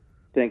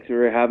 Thanks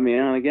for having me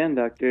on again,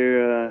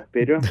 Dr.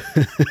 Pedro.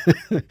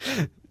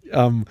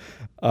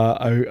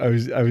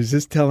 I was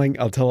just telling,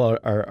 I'll tell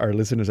our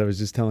listeners, I was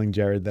just telling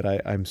Jared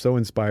that I'm so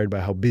inspired by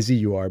how busy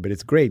you are, but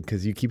it's great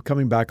because you keep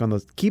coming back on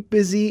those. Keep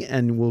busy,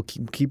 and we'll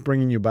keep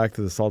bringing you back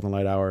to the Salt and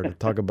Light Hour to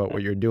talk about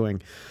what you're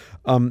doing.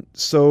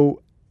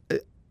 So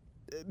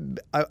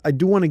I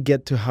do want to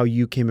get to how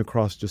you came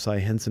across Josiah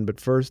Henson, but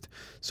first,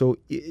 so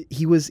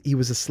he was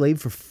a slave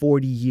for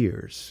 40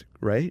 years,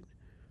 right?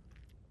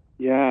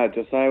 Yeah,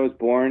 Josiah was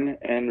born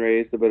and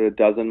raised about a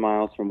dozen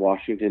miles from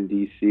Washington,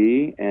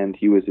 D.C., and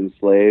he was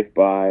enslaved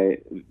by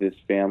this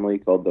family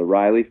called the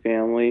Riley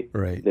family.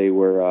 Right. They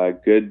were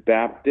good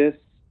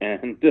Baptists,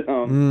 and they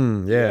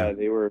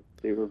were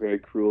very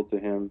cruel to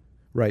him.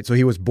 Right, so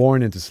he was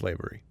born into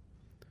slavery.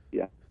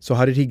 Yeah. So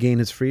how did he gain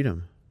his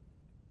freedom?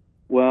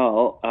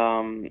 Well,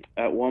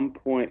 at one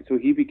point, so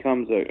he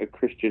becomes a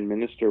Christian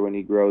minister when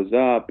he grows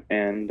up,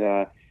 and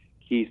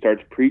he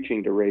starts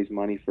preaching to raise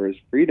money for his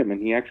freedom,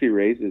 and he actually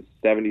raises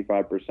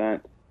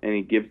 75%, and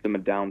he gives them a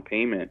down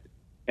payment,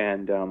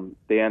 and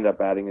they end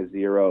up adding a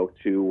zero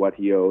to what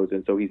he owes,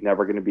 and so he's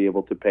never going to be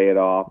able to pay it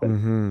off,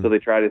 and so they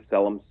try to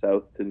sell him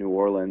south to New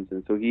Orleans,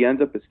 and so he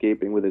ends up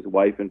escaping with his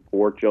wife and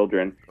 4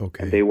 children,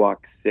 and they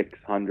walk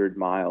 600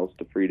 miles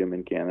to freedom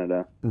in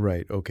Canada.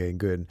 Right. Okay.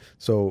 Good.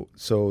 So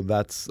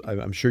that's,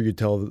 I'm sure you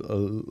tell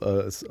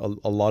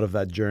a lot of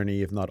that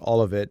journey, if not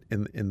all of it,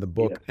 in the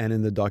book and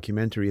in the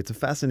documentary. It's a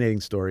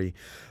fascinating story.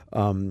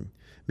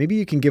 Maybe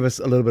you can give us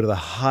a little bit of the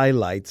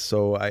highlights.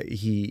 So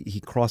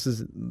he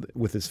crosses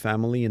with his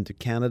family into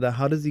Canada.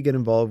 How does he get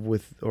involved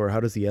with, or how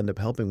does he end up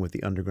helping with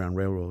the Underground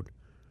Railroad?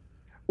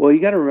 Well, you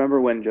got to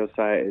remember when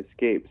Josiah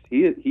escapes.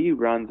 He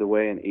runs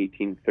away in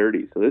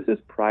 1830. So this is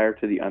prior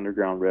to the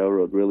Underground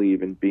Railroad really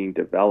even being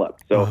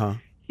developed. So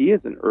he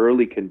is an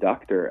early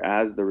conductor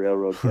as the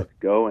railroad gets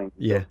going.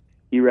 Yeah. So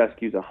he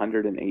rescues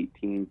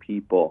 118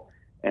 people.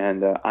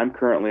 And I'm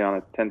currently on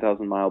a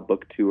 10,000-mile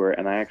book tour,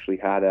 and I actually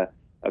had a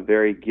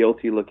very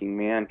guilty-looking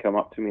man come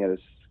up to me at a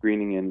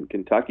screening in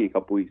Kentucky a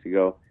couple weeks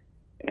ago,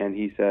 and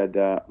he said,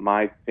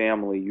 my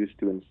family used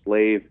to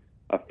enslave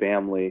a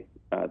family,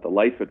 the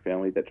Lightfoot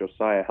family, that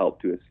Josiah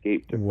helped to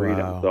escape to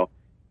freedom. So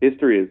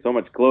history is so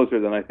much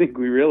closer than I think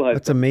we realize.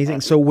 That's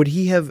amazing. So would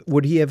he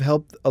have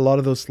helped a lot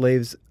of those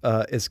slaves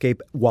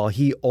escape while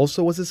he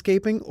also was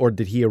escaping, or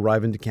did he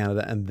arrive into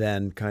Canada and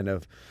then kind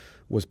of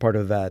was part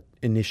of that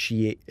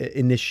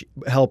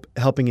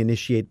helping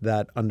initiate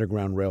that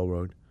Underground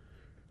Railroad?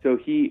 So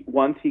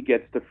once he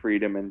gets to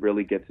freedom and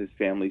really gets his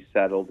family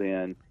settled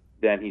in,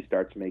 then he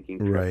starts making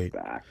trips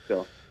back.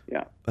 So,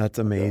 yeah. That's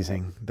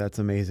amazing. That's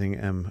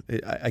amazing.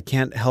 I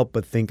can't help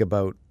but think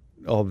about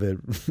all the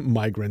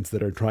migrants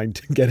that are trying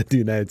to get into the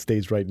United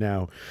States right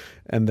now.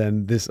 And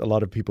then a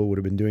lot of people would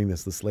have been doing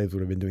this. The slaves would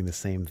have been doing the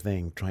same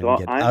thing, trying to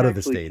get out of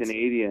the States. I'm actually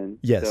Canadian.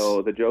 Yes.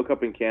 So the joke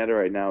up in Canada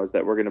right now is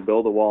that we're going to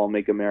build a wall and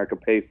make America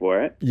pay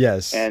for it.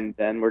 Yes. And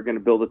then we're going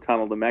to build a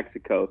tunnel to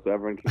Mexico so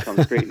everyone can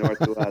come straight north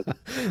to us.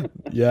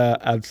 Yeah,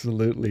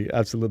 absolutely.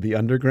 Absolutely. The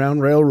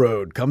Underground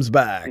Railroad comes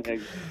back.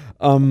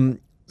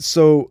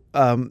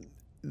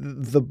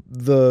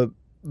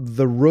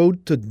 The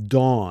Road to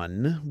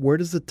Dawn, where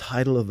does the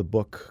title of the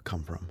book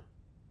come from?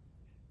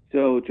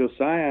 So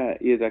Josiah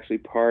is actually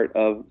part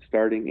of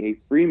starting a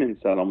freeman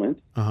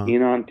settlement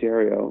in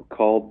Ontario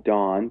called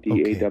Dawn,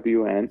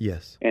 D-A-W-N.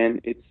 Yes. And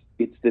it's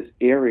this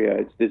area,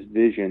 it's this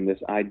vision, this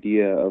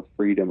idea of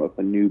freedom, of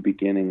a new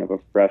beginning, of a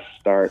fresh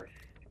start.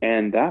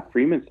 And that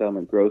freeman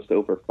settlement grows to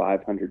over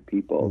 500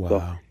 people. Wow.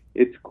 So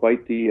it's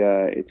quite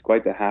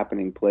the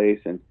happening place,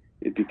 and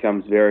it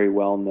becomes very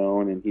well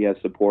known, and he has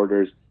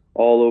supporters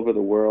all over the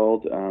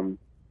world.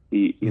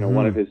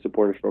 One of his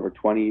supporters for over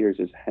 20 years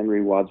is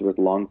Henry Wadsworth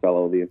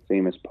Longfellow, the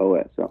famous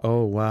poet. So,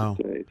 oh wow,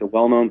 it's a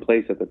well-known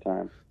place at the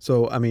time.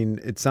 So, I mean,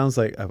 it sounds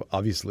like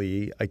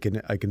obviously I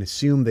can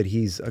assume that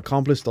he's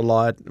accomplished a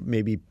lot.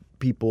 Maybe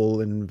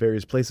people in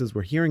various places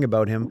were hearing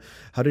about him.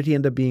 How did he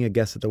end up being a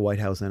guest at the White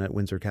House and at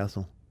Windsor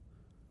Castle?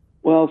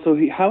 Well, so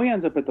how he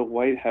ends up at the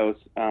White House,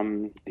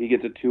 he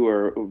gets a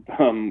tour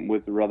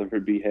with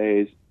Rutherford B.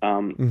 Hayes.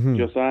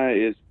 Josiah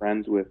is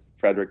friends with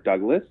Frederick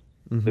Douglass,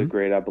 the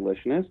great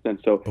abolitionist, and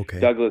so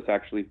Douglass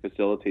actually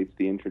facilitates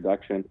the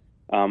introduction.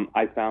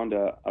 I found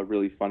a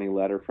really funny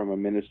letter from a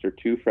minister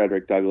to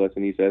Frederick Douglass,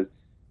 and he says,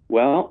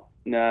 well,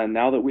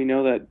 now that we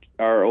know that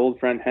our old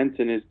friend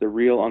Henson is the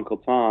real Uncle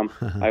Tom,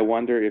 I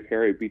wonder if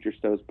Harriet Beecher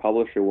Stowe's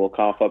publisher will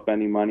cough up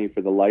any money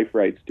for the life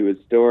rights to his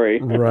story.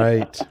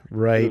 Right.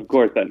 Of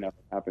course, that never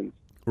happens.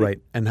 Right.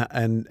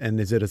 And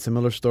is it a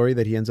similar story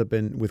that he ends up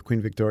in with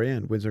Queen Victoria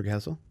and Windsor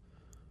Castle?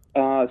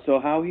 So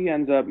how he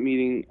ends up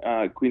meeting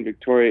Queen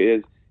Victoria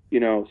is,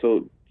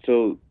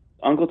 so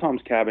Uncle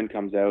Tom's Cabin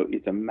comes out.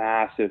 It's a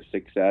massive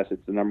success.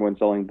 It's the #1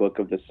 selling book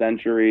of the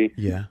century.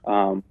 Yeah.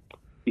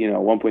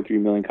 1.3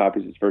 million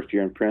copies its first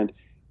year in print.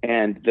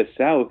 And the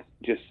South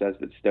just says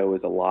that Stowe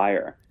is a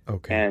liar.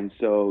 Okay. And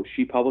so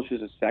she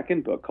publishes a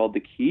second book called The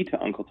Key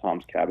to Uncle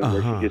Tom's Cabin,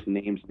 where she just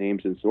names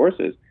names and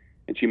sources.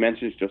 And she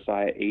mentions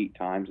Josiah 8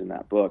 times in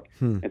that book.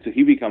 And so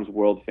he becomes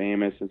world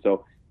famous. And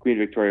so Queen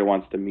Victoria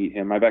wants to meet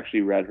him. I've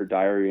actually read her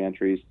diary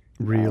entries.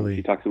 Really?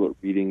 She talks about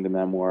reading the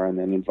memoir and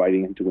then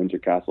inviting him to Windsor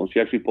Castle. And she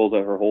actually pulls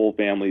out her whole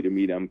family to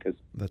meet him because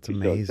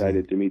she's so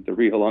excited to meet the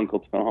real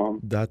Uncle Tom.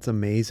 That's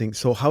amazing.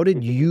 So how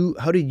did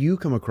you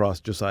come across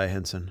Josiah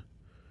Henson?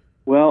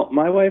 Well,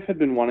 my wife had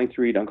been wanting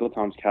to read Uncle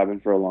Tom's Cabin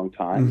for a long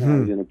time. Mm-hmm. I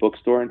was in a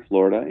bookstore in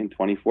Florida in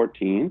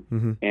 2014,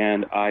 mm-hmm.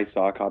 and I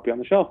saw a copy on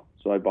the shelf.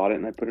 So I bought it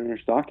and I put it in her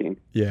stocking.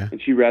 Yeah.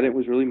 And she read it,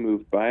 was really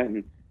moved by it.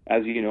 And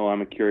as you know,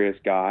 I'm a curious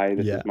guy.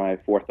 This is my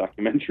fourth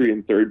documentary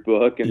and third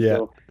book. And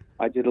so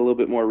I did a little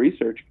bit more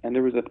research, and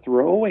there was a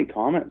throwaway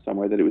comment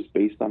somewhere that it was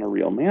based on a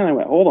real man. I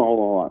went, hold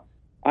on.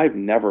 I've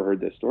never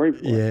heard this story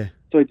before. Yeah.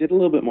 So I did a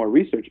little bit more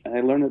research, and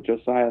I learned that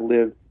Josiah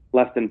lived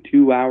less than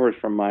 2 hours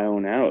from my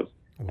own house.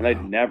 Wow. And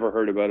I'd never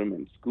heard about him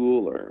in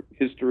school or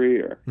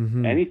history or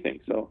anything.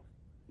 So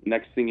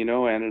next thing you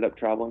know, I ended up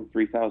traveling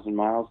 3,000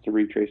 miles to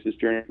retrace his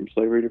journey from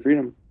slavery to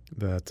freedom.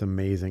 That's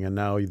amazing. And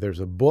now there's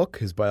a book,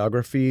 his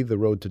biography, The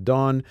Road to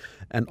Dawn,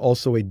 and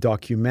also a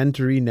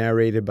documentary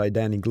narrated by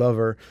Danny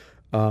Glover.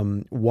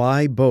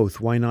 Why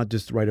both? Why not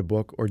just write a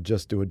book or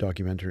just do a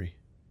documentary?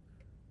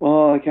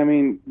 Well,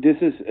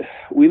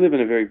 we live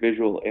in a very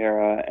visual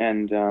era,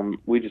 and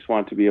we just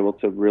want to be able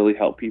to really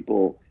help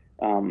people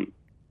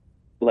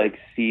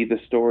see the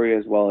story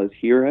as well as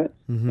hear it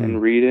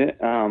and read it.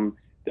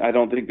 I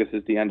don't think this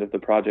is the end of the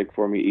project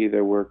for me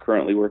either. We're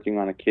currently working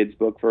on a kid's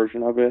book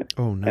version of it.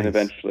 Oh, nice. And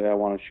eventually I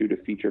want to shoot a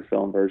feature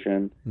film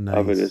version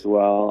of it as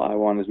well. I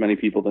want as many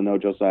people to know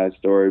Josiah's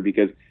story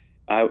because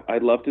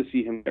I'd love to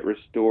see him get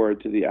restored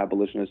to the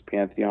abolitionist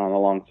pantheon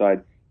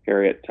alongside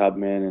Harriet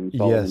Tubman and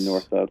Solomon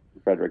Northup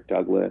and Frederick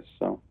Douglass.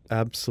 So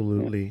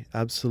absolutely.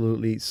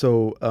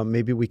 So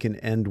maybe we can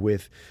end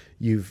with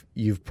you've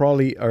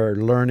probably are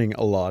learning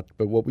a lot,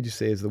 but what would you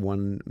say is the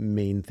one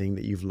main thing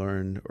that you've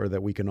learned or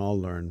that we can all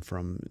learn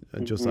from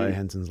Josiah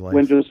Henson's life?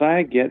 When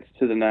Josiah gets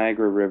to the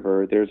Niagara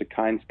River, there's a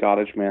kind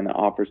Scottish man that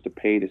offers to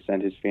pay to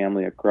send his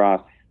family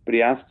across, but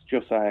he asks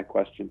Josiah a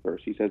question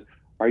first. He says,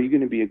 "Are you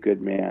going to be a good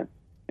man?"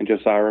 And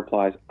Josiah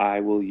replies,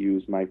 "I will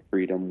use my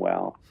freedom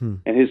well." And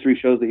history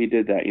shows that he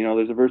did that. You know,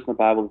 there's a verse in the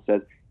Bible that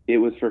says, it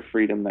was for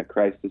freedom that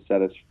Christ has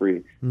set us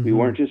free. We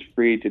weren't just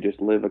free to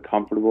just live a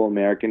comfortable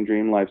American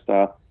dream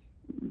lifestyle.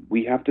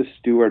 We have to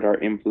steward our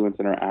influence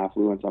and our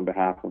affluence on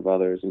behalf of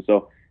others. And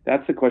so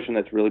that's the question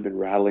that's really been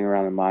rattling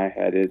around in my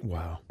head is,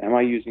 am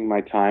I using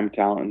my time,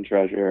 talent, and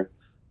treasure?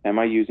 Am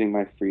I using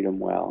my freedom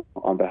well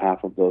on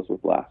behalf of those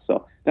with less?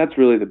 So that's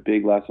really the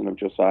big lesson of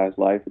Josiah's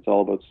life. It's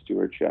all about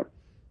stewardship.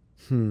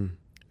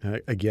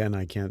 Again,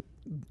 I can't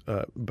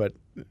but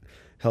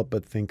help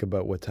but think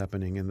about what's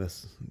happening in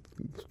this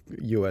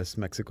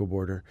U.S.-Mexico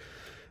border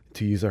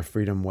to use our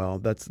freedom well.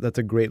 That's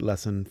a great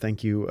lesson.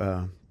 Thank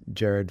you,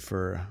 Jared,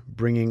 for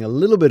bringing a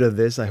little bit of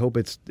this. I hope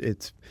it's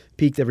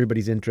piqued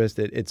everybody's interest.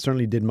 It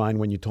certainly did mine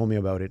when you told me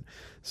about it.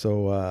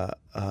 So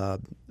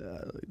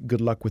good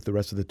luck with the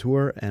rest of the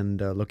tour,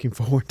 and looking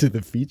forward to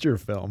the feature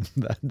film.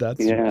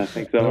 Thanks so much.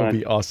 That'll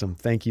be awesome.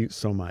 Thank you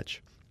so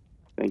much.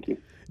 Thank you.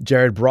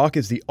 Jared Brock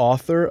is the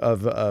author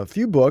of a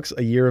few books,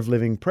 A Year of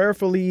Living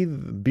Prayerfully,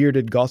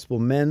 Bearded Gospel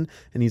Men,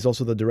 and he's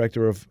also the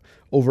director of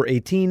Over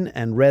 18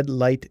 and Red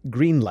Light,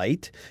 Green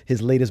Light.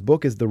 His latest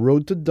book is The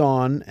Road to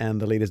Dawn, and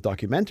the latest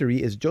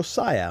documentary is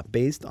Josiah,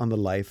 based on the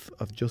life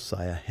of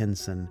Josiah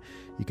Henson.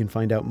 You can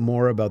find out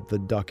more about the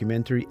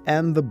documentary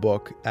and the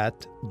book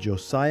at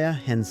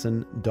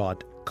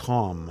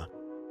josiahhenson.com.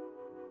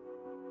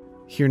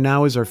 Here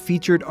now is our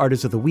featured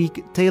artist of the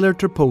week, Taylor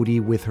Tripodi,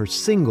 with her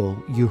single,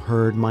 You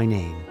Heard My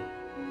Name.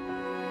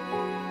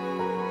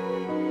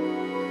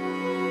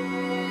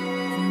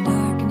 In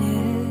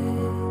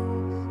darkness,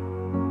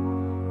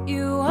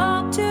 you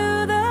walk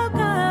to the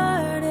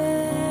garden,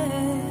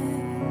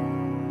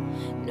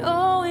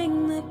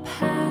 knowing the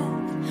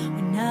path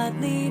will not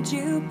lead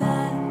you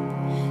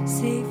back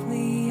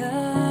safely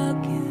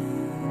again.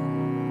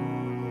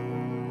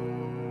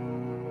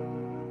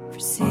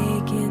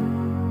 Forsaken,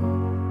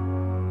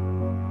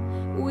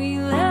 we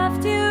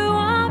left you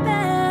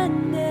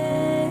abandoned,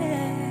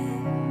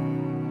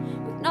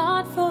 but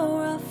not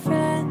for a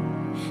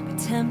friend, but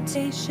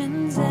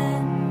temptations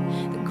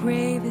and the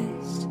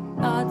gravest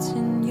thoughts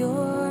in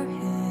your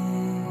head.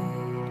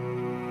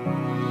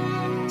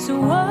 So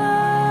what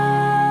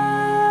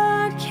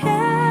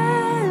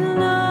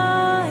can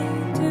I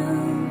do?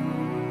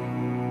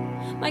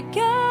 My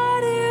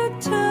God, you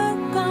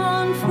took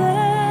on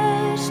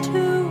flesh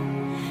to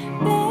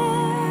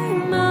bear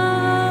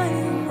my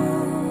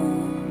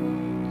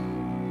wound.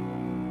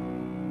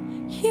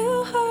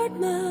 You heard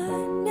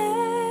my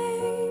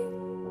name,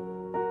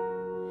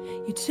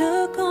 you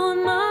took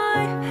on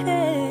my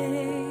pain.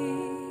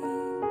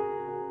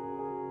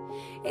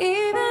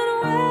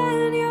 Even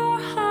when your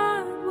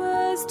heart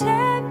was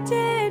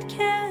tempted,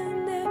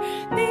 can there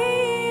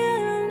be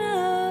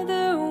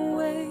another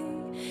way?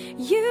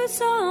 You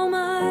saw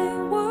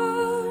my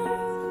worth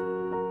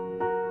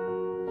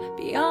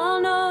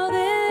beyond all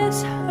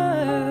this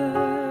hurt.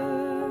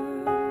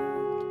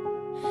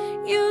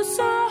 You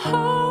saw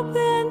hope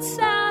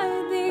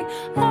inside the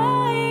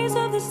eyes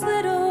of this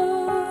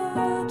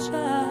little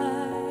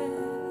child,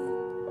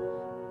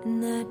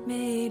 and that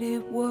made it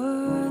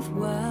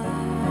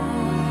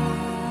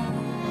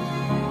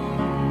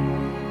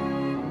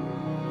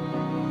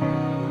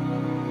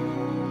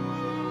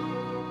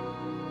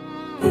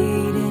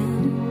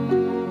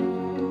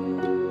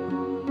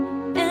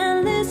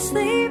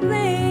mercilessly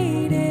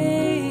braiding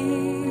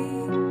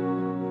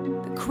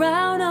the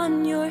crown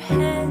on your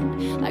head,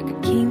 like a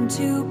king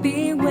to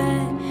be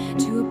wed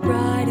to a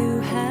bride who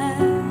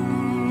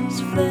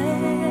has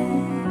fled.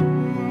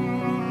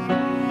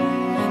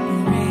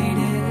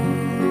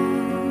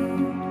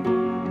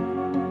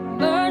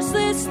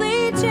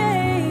 Mercilessly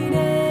jaded,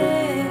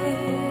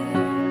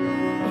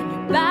 on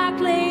your back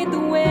laid the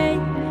weight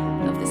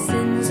of the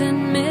sins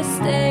and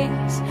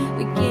mistakes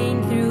we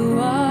gained through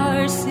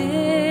our sin.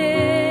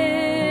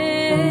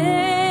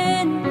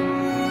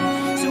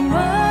 So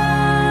what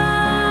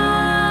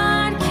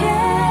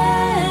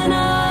can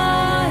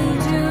I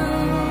do?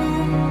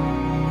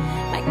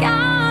 My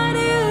God,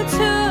 who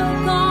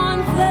took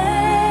on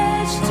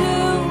flesh to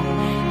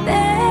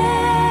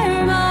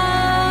bear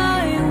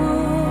my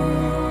wounds.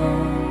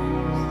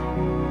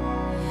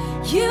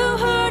 You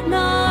heard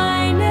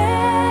my name.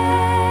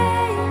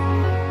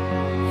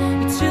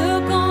 You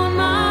took on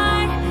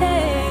my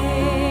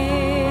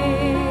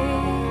pain.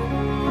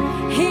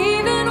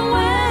 Even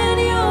when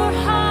your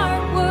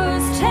heart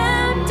was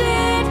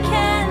tempted,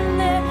 can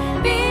there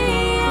be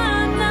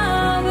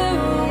another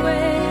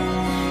way?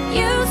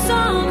 You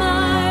saw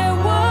my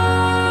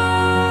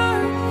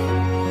worth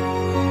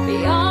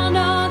beyond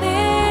all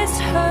this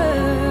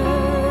hurt.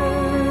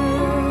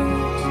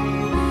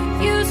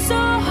 You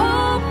saw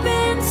hope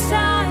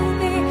inside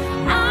the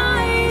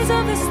eyes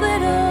of this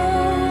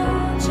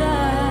little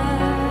child,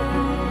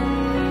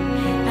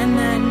 and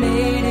that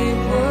made it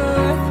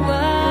worthwhile.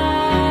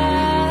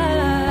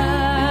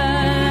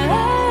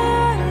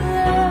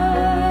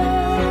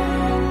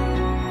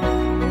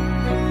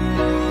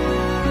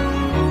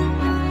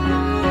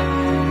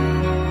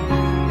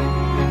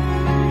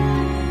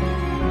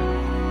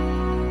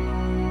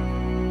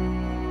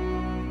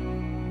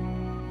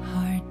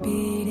 Heart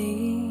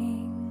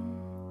beating,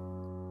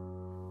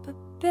 but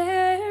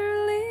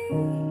barely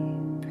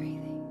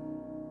breathing.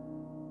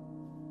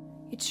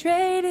 You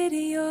traded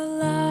your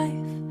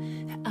life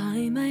that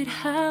I might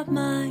have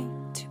mine,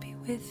 to be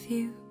with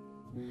you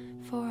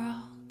for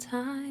all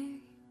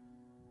time.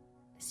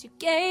 As you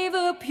gave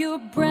up your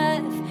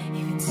breath,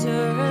 even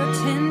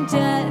certain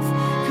death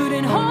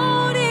couldn't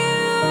hold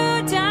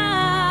you down.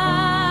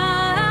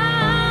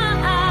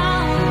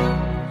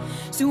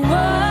 So what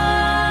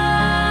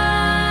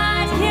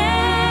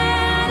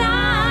can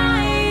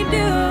I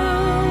do?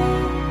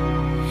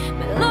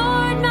 My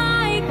Lord,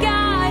 my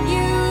God,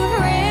 you've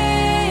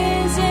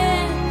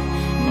risen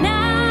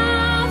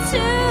now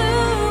to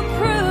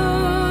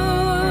prove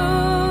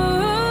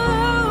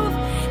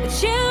that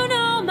you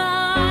know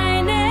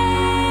my name.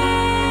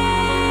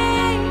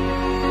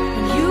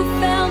 You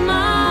felt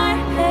my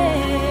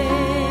pain.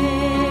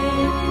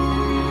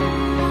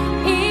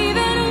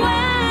 Even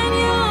when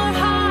your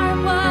heart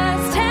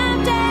was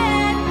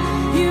tempted,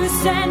 you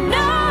said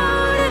no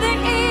to the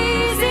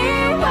easy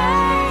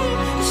way.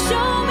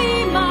 Show me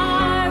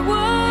my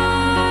worth.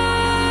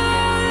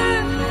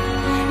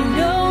 You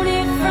known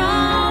it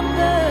from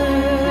birth.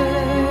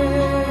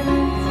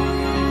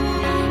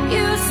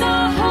 You saw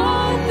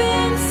hope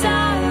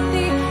inside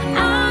the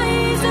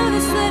eyes of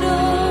this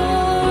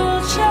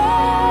little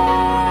child.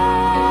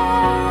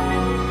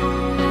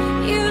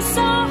 You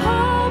saw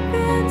hope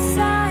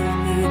inside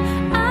the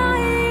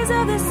eyes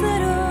of this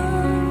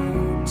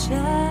little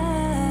child,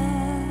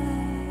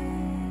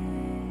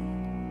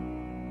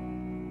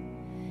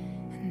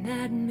 and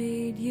that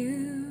made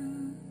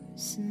you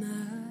smile.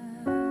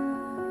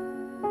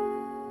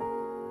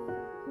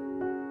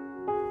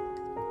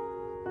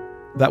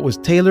 That was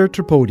Taylor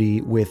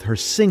Tripodi with her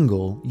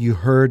single, You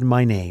Heard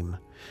My Name.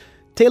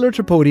 Taylor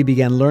Tripodi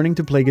began learning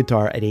to play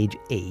guitar at age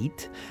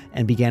 8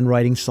 and began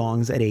writing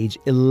songs at age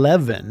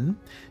 11.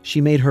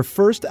 She made her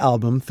first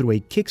album through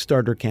a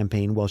Kickstarter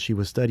campaign while she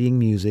was studying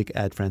music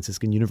at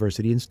Franciscan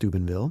University in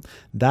Steubenville.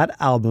 That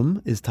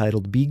album is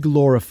titled Be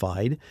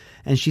Glorified,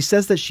 and she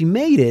says that she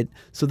made it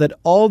so that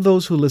all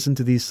those who listen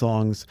to these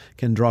songs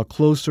can draw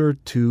closer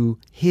to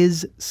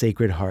His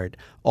Sacred Heart,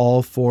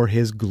 all for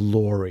His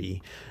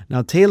glory.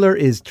 Now, Taylor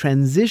is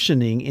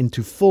transitioning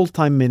into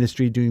full-time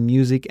ministry doing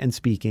music and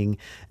speaking,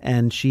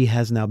 and she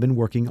has now been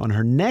working on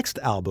her next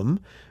album,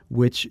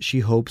 which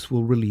she hopes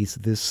will release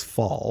this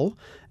fall.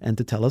 And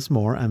to tell us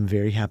more, I'm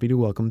very happy to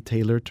welcome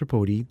Taylor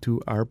Tripodi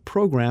to our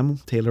program.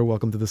 Taylor,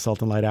 welcome to the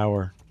Salt and Light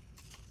Hour.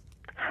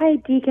 Hi,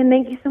 Deacon.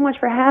 Thank you so much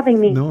for having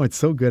me. No, it's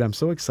so good. I'm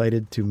so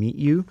excited to meet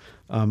you.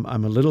 I'm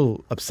a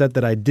little upset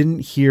that I didn't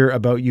hear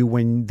about you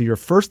when your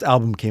first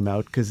album came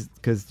out,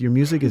 because your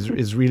music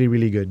is really,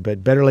 really good.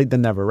 But better late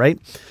than never, right?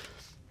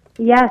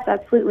 Yes,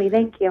 absolutely.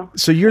 Thank you.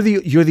 So you're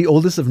the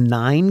oldest of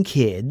 9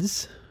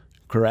 kids,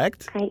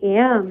 correct? I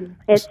am.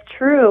 It's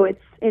true.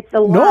 It's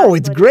a lot. No,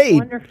 it's great. It's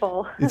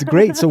wonderful. It's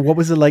great. So what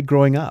was it like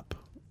growing up?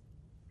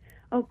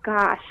 Oh,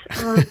 gosh.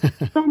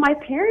 So my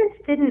parents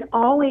didn't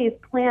always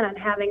plan on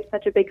having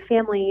such a big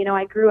family. You know,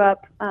 I grew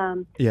up,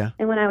 and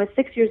when I was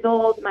 6 years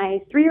old,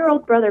 my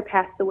 3-year-old brother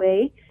passed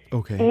away.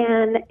 Okay.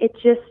 And it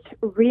just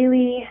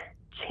really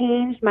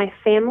changed my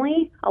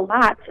family a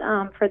lot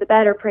for the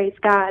better, praise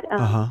God.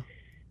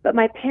 But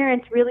my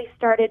parents really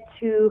started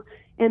to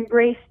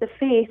embrace the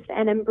faith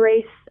and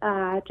embrace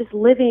just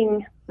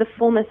living the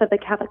fullness of the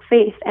Catholic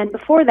faith. And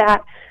before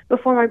that,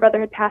 before my brother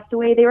had passed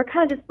away, they were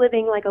kind of just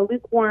living like a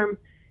lukewarm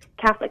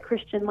Catholic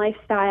Christian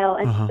lifestyle.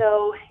 And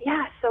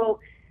so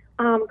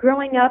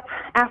growing up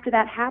after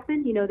that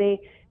happened,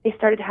 they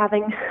started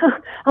having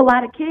a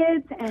lot of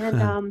kids,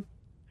 and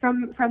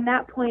from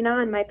that point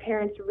on, my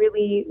parents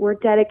really were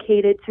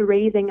dedicated to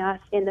raising us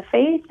in the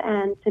faith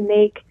and to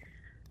make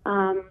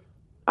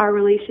our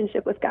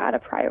relationship with God a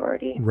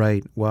priority.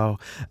 Right. Wow.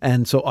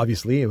 And so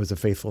obviously it was a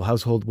faithful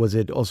household. Was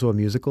it also a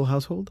musical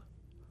household?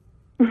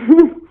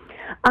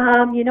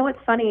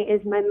 What's funny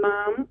is my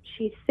mom,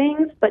 she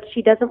sings, but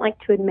she doesn't like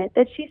to admit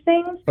that she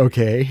sings.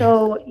 Okay.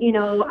 So,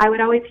 I would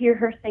always hear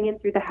her singing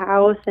through the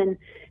house, and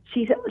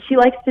she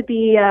likes to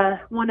be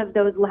one of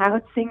those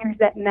loud singers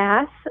at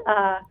Mass.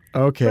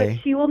 Okay.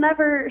 But she'll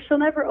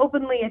never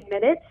openly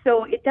admit it.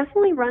 So it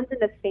definitely runs in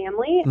the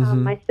family.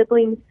 My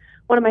siblings,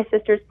 one of my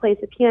sisters plays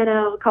the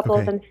piano, a couple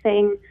of them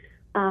sing.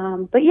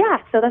 But yeah,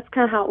 so that's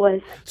kind of how it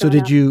was. So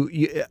did you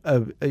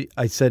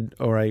I said,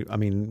 all right, I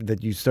mean,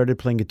 that you started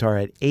playing guitar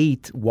at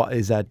 8. What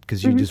is that?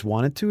 Because you just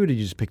wanted to, or did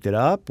you just picked it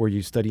up? Were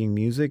you studying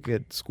music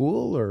at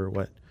school, or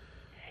what?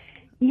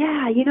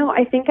 Yeah,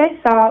 I think I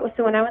saw,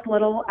 so when I was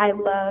little, I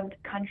loved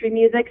country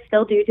music,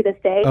 still do to this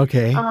day.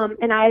 Okay.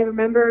 And I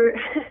remember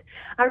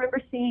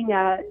seeing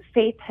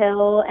Faith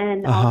Hill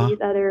and all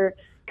these other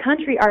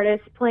country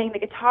artists playing the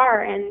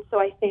guitar, and so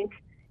I think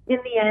in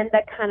the end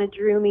that kind of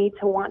drew me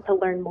to want to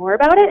learn more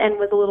about it and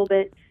was a little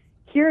bit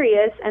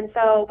curious. And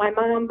so my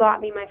mom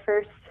bought me my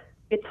first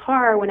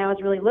guitar when I was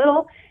really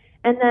little,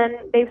 and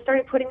then they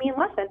started putting me in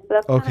lessons. So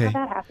that's kind of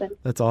how that happened.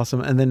 That's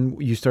awesome. And then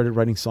you started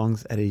writing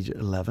songs at age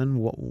 11.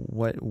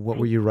 What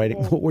were you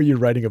writing? What were you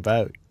writing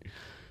about?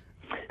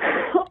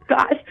 Oh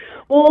gosh.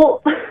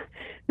 Well,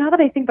 now that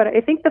I think about it,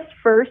 I think the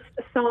first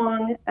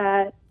song,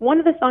 one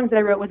of the songs that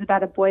I wrote was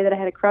about a boy that I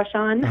had a crush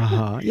on.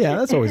 Yeah,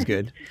 that's always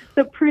good.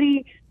 So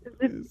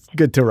it's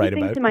good to write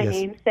about. To my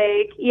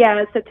namesake.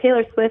 Yeah, so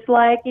Taylor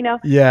Swift-like,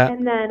 Yeah.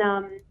 And then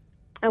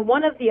and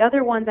one of the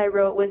other ones I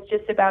wrote was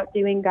just about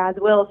doing God's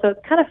will. So it's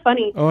kind of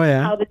funny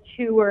how the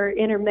two were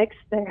intermixed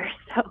there.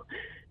 So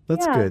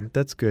that's good.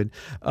 That's good.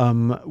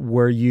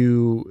 Were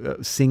you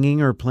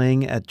singing or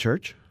playing at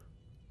church?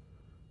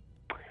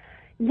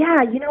 Yeah,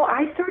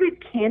 I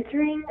started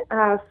cantering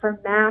for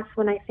Mass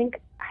when I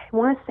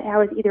want to say I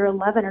was either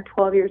 11 or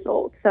 12 years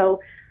old.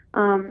 So,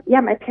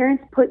 my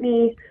parents put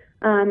me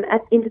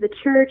into the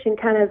church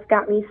and kind of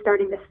got me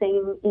starting to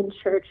sing in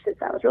church since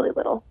I was really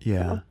little.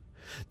 Yeah. So.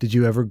 Did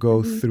you ever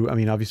go through, I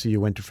mean, obviously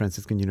you went to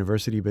Franciscan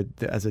University, but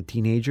as a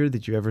teenager,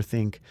 did you ever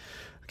think,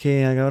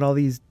 okay, I got all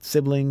these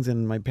siblings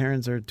and my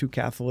parents are too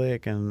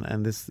Catholic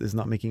and this is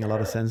not making a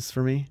lot of sense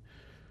for me?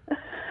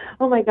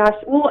 Oh my gosh.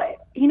 Well,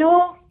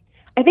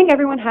 I think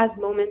everyone has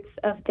moments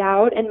of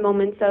doubt and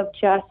moments of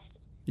just,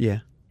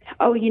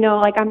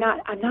 I'm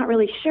not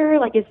really sure,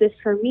 like, is this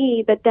for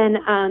me? But then,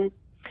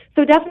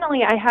 so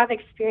definitely I have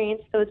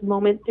experienced those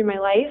moments through my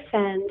life,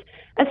 and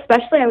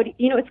especially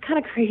it's kind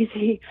of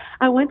crazy.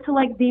 I went to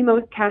like the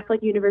most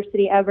Catholic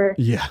university ever.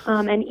 Yeah.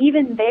 And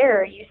even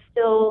there, you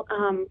still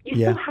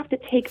have to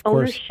take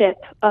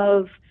ownership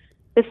of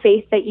the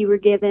faith that you were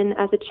given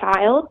as a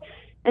child.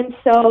 And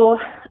so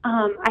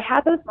I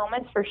had those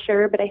moments for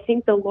sure, but I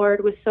think the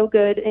Lord was so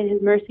good in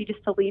His mercy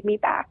just to lead me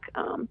back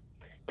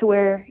to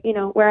where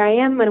I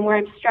am and where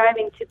I'm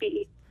striving to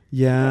be.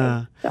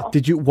 Yeah.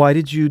 Okay, so. Why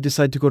did you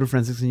decide to go to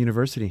Franciscan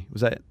University?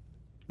 Was that,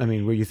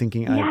 were you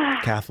thinking,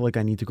 I'm Catholic,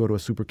 I need to go to a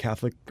super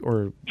Catholic,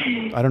 or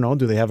I don't know,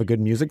 do they have a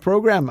good music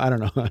program? I don't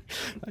know.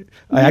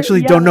 I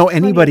actually don't know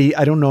anybody.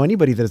 Funny. I don't know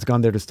anybody that has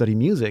gone there to study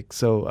music.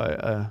 So,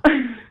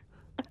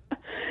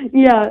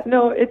 yeah,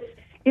 no,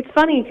 it's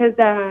funny because,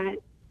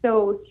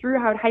 so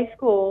throughout high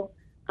school,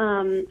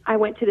 I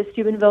went to the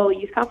Steubenville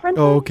Youth Conference.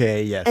 Oh,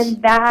 okay, yes.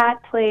 And that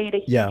played a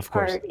huge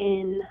part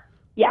in...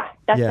 Yeah,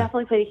 that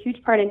definitely played a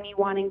huge part in me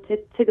wanting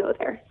to go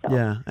there. So.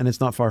 Yeah, and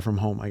it's not far from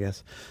home, I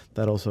guess.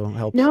 That also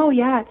helps. No,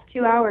 it's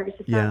 2 hours.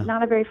 It's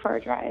not a very far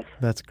drive.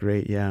 That's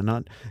great,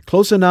 not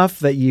close enough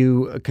that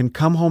you can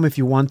come home if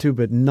you want to,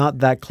 but not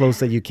that close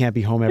that you can't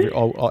be home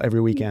every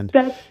weekend.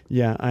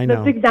 I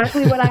know. That's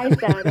exactly what I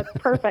said. That's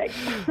perfect.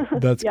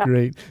 That's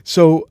great.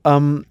 So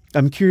I'm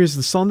curious,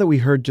 the song that we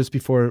heard just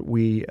before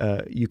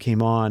you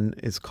came on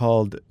is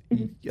called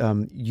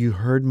You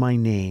Heard My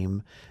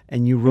Name,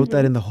 and you wrote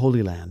that in the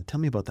Holy Land. Tell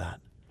me about that.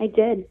 I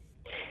did.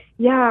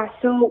 Yeah,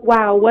 so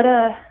wow, what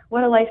a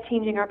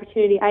life-changing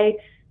opportunity. I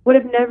would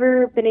have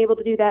never been able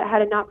to do that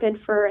had it not been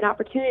for an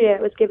opportunity that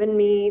was given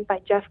me by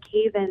Jeff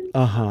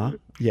Cavins.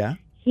 Yeah.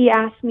 He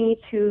asked me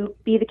to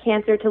be the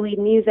cantor to lead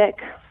music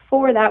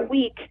for that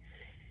week.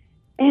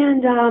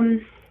 And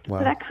so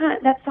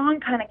that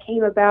song kind of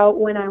came about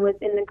when I was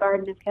in the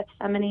Garden of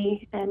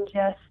Gethsemane, and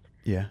just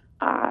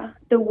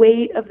the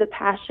weight of the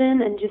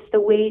passion and just the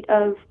weight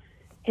of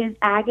His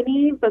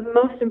agony, but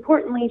most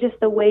importantly, just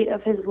the weight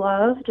of His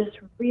love just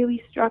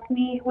really struck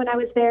me when I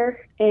was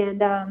there.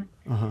 And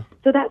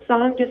so that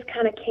song just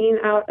kind of came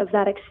out of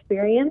that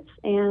experience.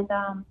 And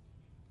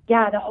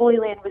the Holy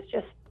Land was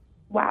just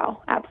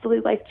wow,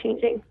 absolutely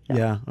life-changing. So.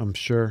 Yeah, I'm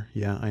sure.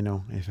 Yeah, I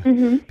know.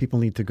 People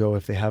need to go.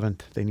 If they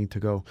haven't, they need to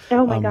go.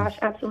 Oh my gosh,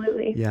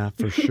 absolutely. Yeah,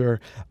 for sure.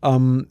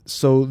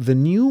 So the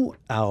new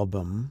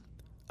album,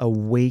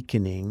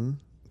 Awakening,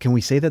 can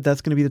we say that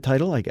that's going to be the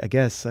title? I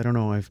guess. I don't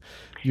know.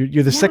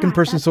 You're the second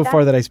person so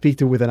far that I speak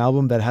to with an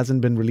album that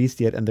hasn't been released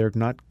yet, and they're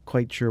not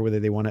quite sure whether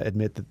they want to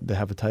admit that they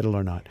have a title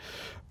or not.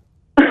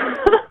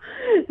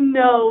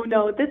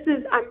 No. This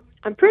is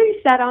I'm pretty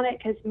set on it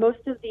because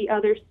most of the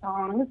other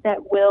songs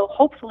that will,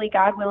 hopefully,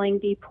 God willing,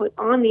 be put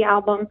on the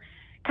album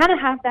kind of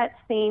have that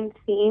same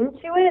theme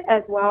to it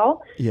as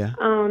well. Yeah.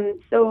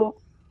 So,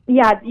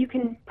 yeah, you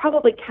can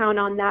probably count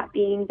on that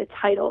being the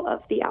title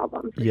of the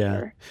album for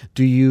sure.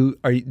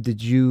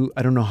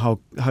 I don't know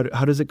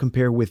how does it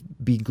compare with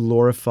Be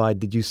Glorified?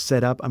 Did you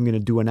set up, I'm going to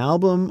do an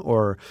album,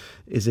 or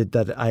is it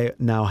that I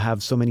now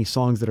have so many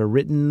songs that are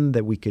written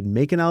that we could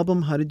make an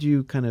album? How did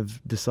you kind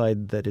of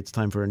decide that it's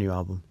time for a new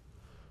album?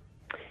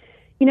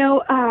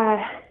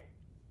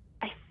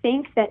 I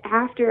think that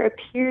after a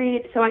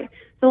period,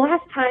 the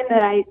last time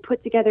that I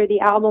put together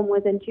the album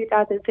was in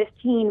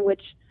 2015,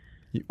 which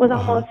was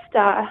almost,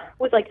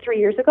 was like 3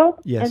 years ago.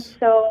 Yes. And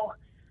so,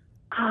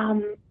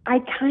 I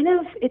kind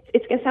of,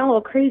 it's going to sound a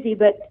little crazy,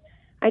 but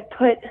I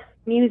put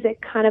music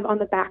kind of on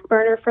the back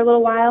burner for a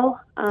little while.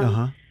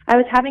 I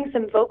was having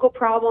some vocal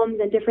problems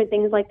and different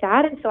things like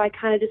that. And so I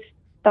kind of just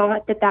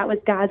thought that was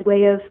God's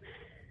way of,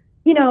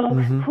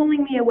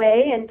 pulling me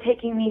away and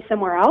taking me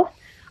somewhere else.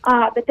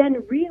 But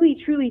then really,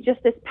 truly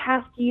just this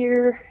past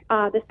year,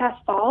 this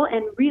past fall,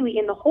 and really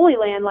in the Holy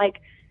Land, like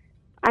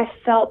I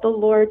felt the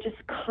Lord just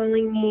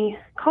calling me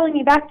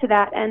back to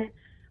that, and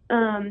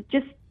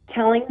just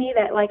telling me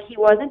that like He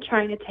wasn't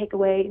trying to take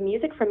away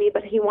music from me,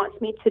 but He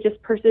wants me to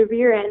just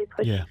persevere and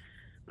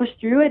push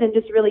through it and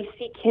just really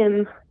seek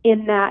Him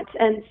in that.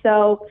 And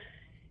so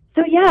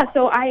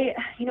I,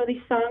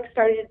 these songs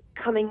started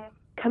coming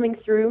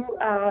through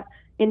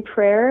in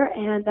prayer,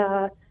 and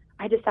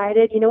I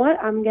decided, you know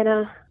what, I'm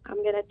gonna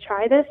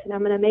try this, and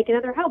I'm gonna make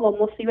another album.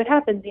 We'll see what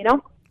happens,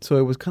 So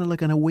it was kind of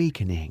like an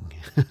awakening.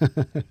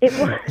 It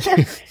was.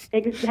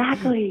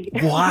 Exactly.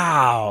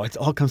 Wow. It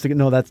all comes together.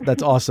 No,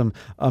 that's awesome.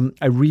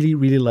 I really,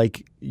 really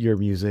like your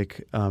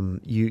music.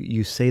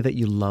 You say that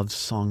you love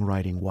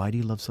songwriting. Why do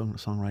you love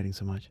songwriting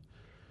so much?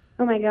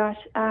 Oh my gosh.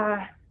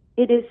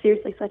 It is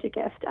seriously such a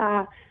gift.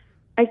 I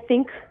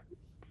think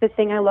the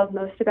thing I love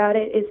most about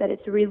it is that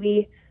it's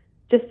really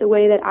just the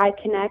way that I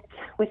connect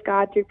with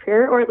God through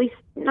prayer, or at least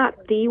not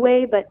the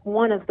way, but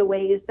one of the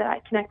ways that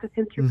I connect with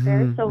Him through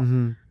prayer. So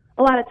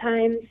a lot of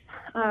times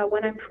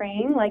when I'm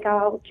praying, like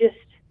I'll just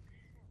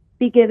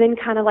be given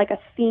kind of like a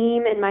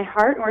theme in my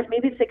heart, or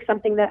maybe it's like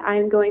something that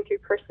I'm going through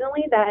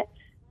personally that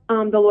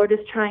the Lord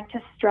is trying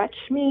to stretch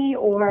me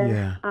or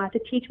to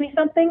teach me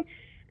something.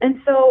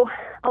 And so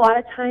a lot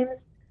of times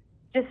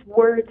just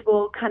words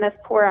will kind of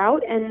pour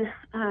out. And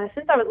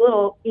since I was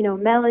little,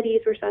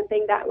 melodies were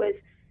something that was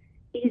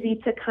easy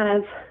to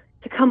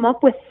come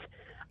up with.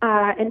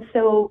 And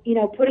so,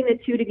 putting the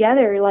two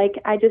together, like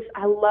I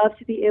love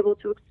to be able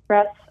to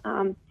express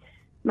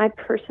my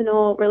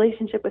personal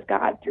relationship with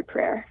God through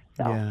prayer.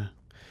 So. Yeah.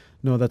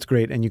 No, that's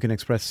great. And you can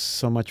express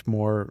so much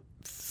more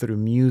through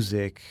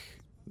music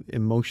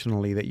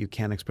emotionally that you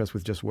can't express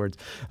with just words.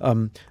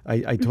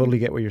 I totally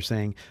get what you're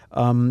saying.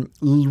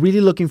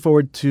 Really looking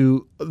forward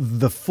to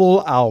the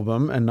full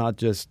album and not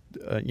just,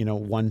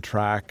 one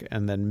track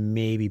and then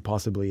maybe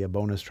possibly a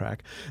bonus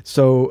track.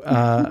 So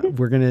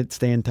we're going to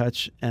stay in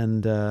touch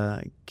and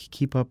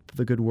keep up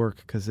the good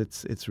work because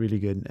it's really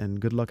good. And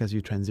good luck as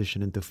you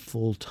transition into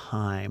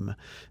full-time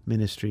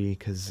ministry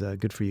because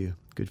good for you.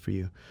 Good for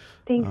you.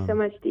 Thanks so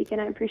much, Deacon.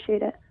 I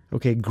appreciate it.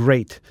 Okay,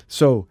 great.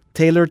 So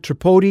Taylor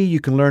Tripodi, you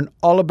can learn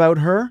all about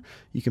her.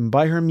 You can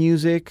buy her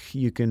music.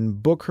 You can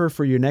book her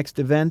for your next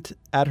event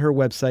at her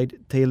website,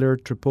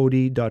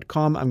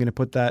 taylortripodi.com. I'm going to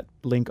put that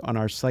link on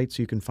our site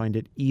so you can find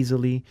it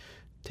easily,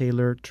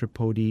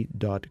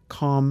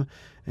 taylortripodi.com.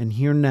 And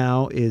here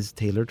now is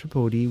Taylor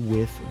Tripodi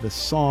with the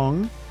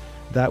song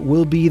that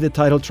will be the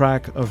title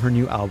track of her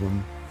new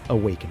album,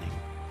 Awakening.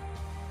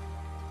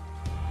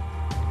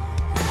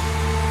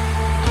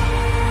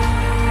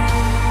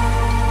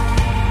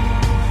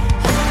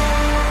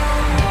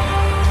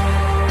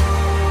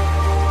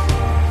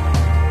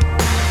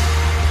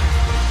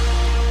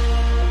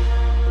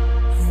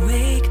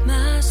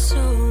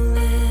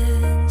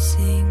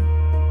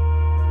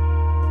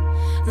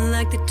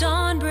 Like the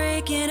dawn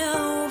breaking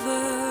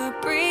over,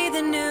 breathe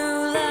a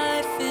new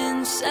life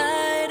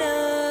inside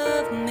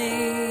of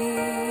me.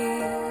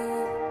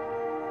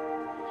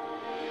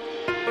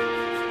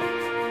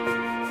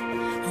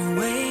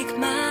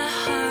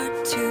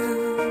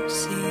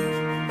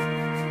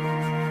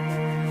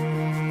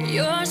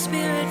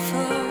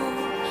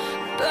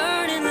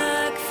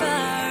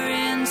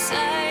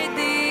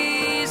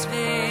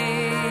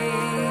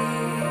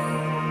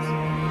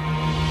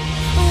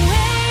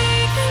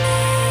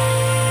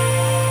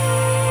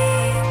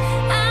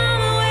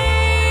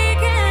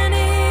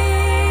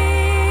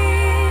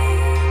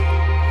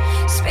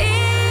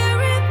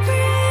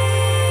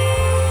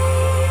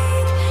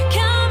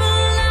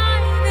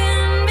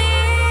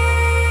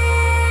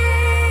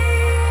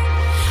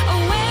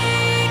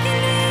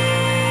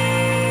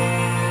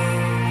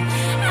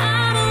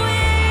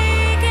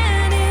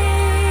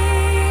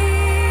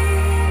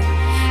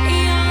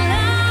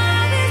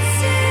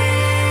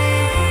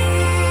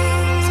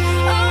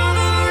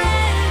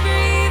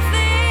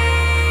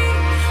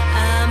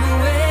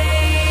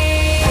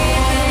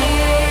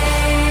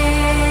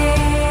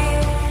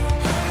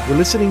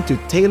 listening to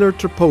Taylor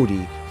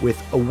Tripodi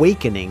with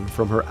Awakening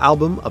from her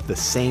album of the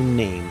same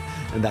name.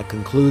 And that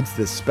concludes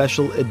this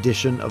special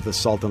edition of the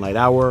Salt and Light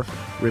Hour.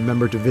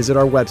 Remember to visit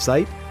our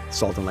website,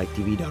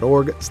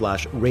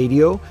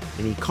 saltandlighttv.org/radio.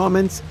 Any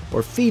comments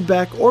or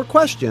feedback or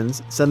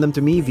questions, send them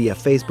to me via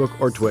Facebook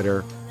or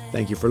Twitter.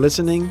 Thank you for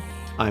listening.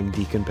 I'm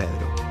Deacon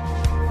Pedro.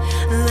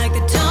 Like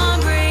the dawn.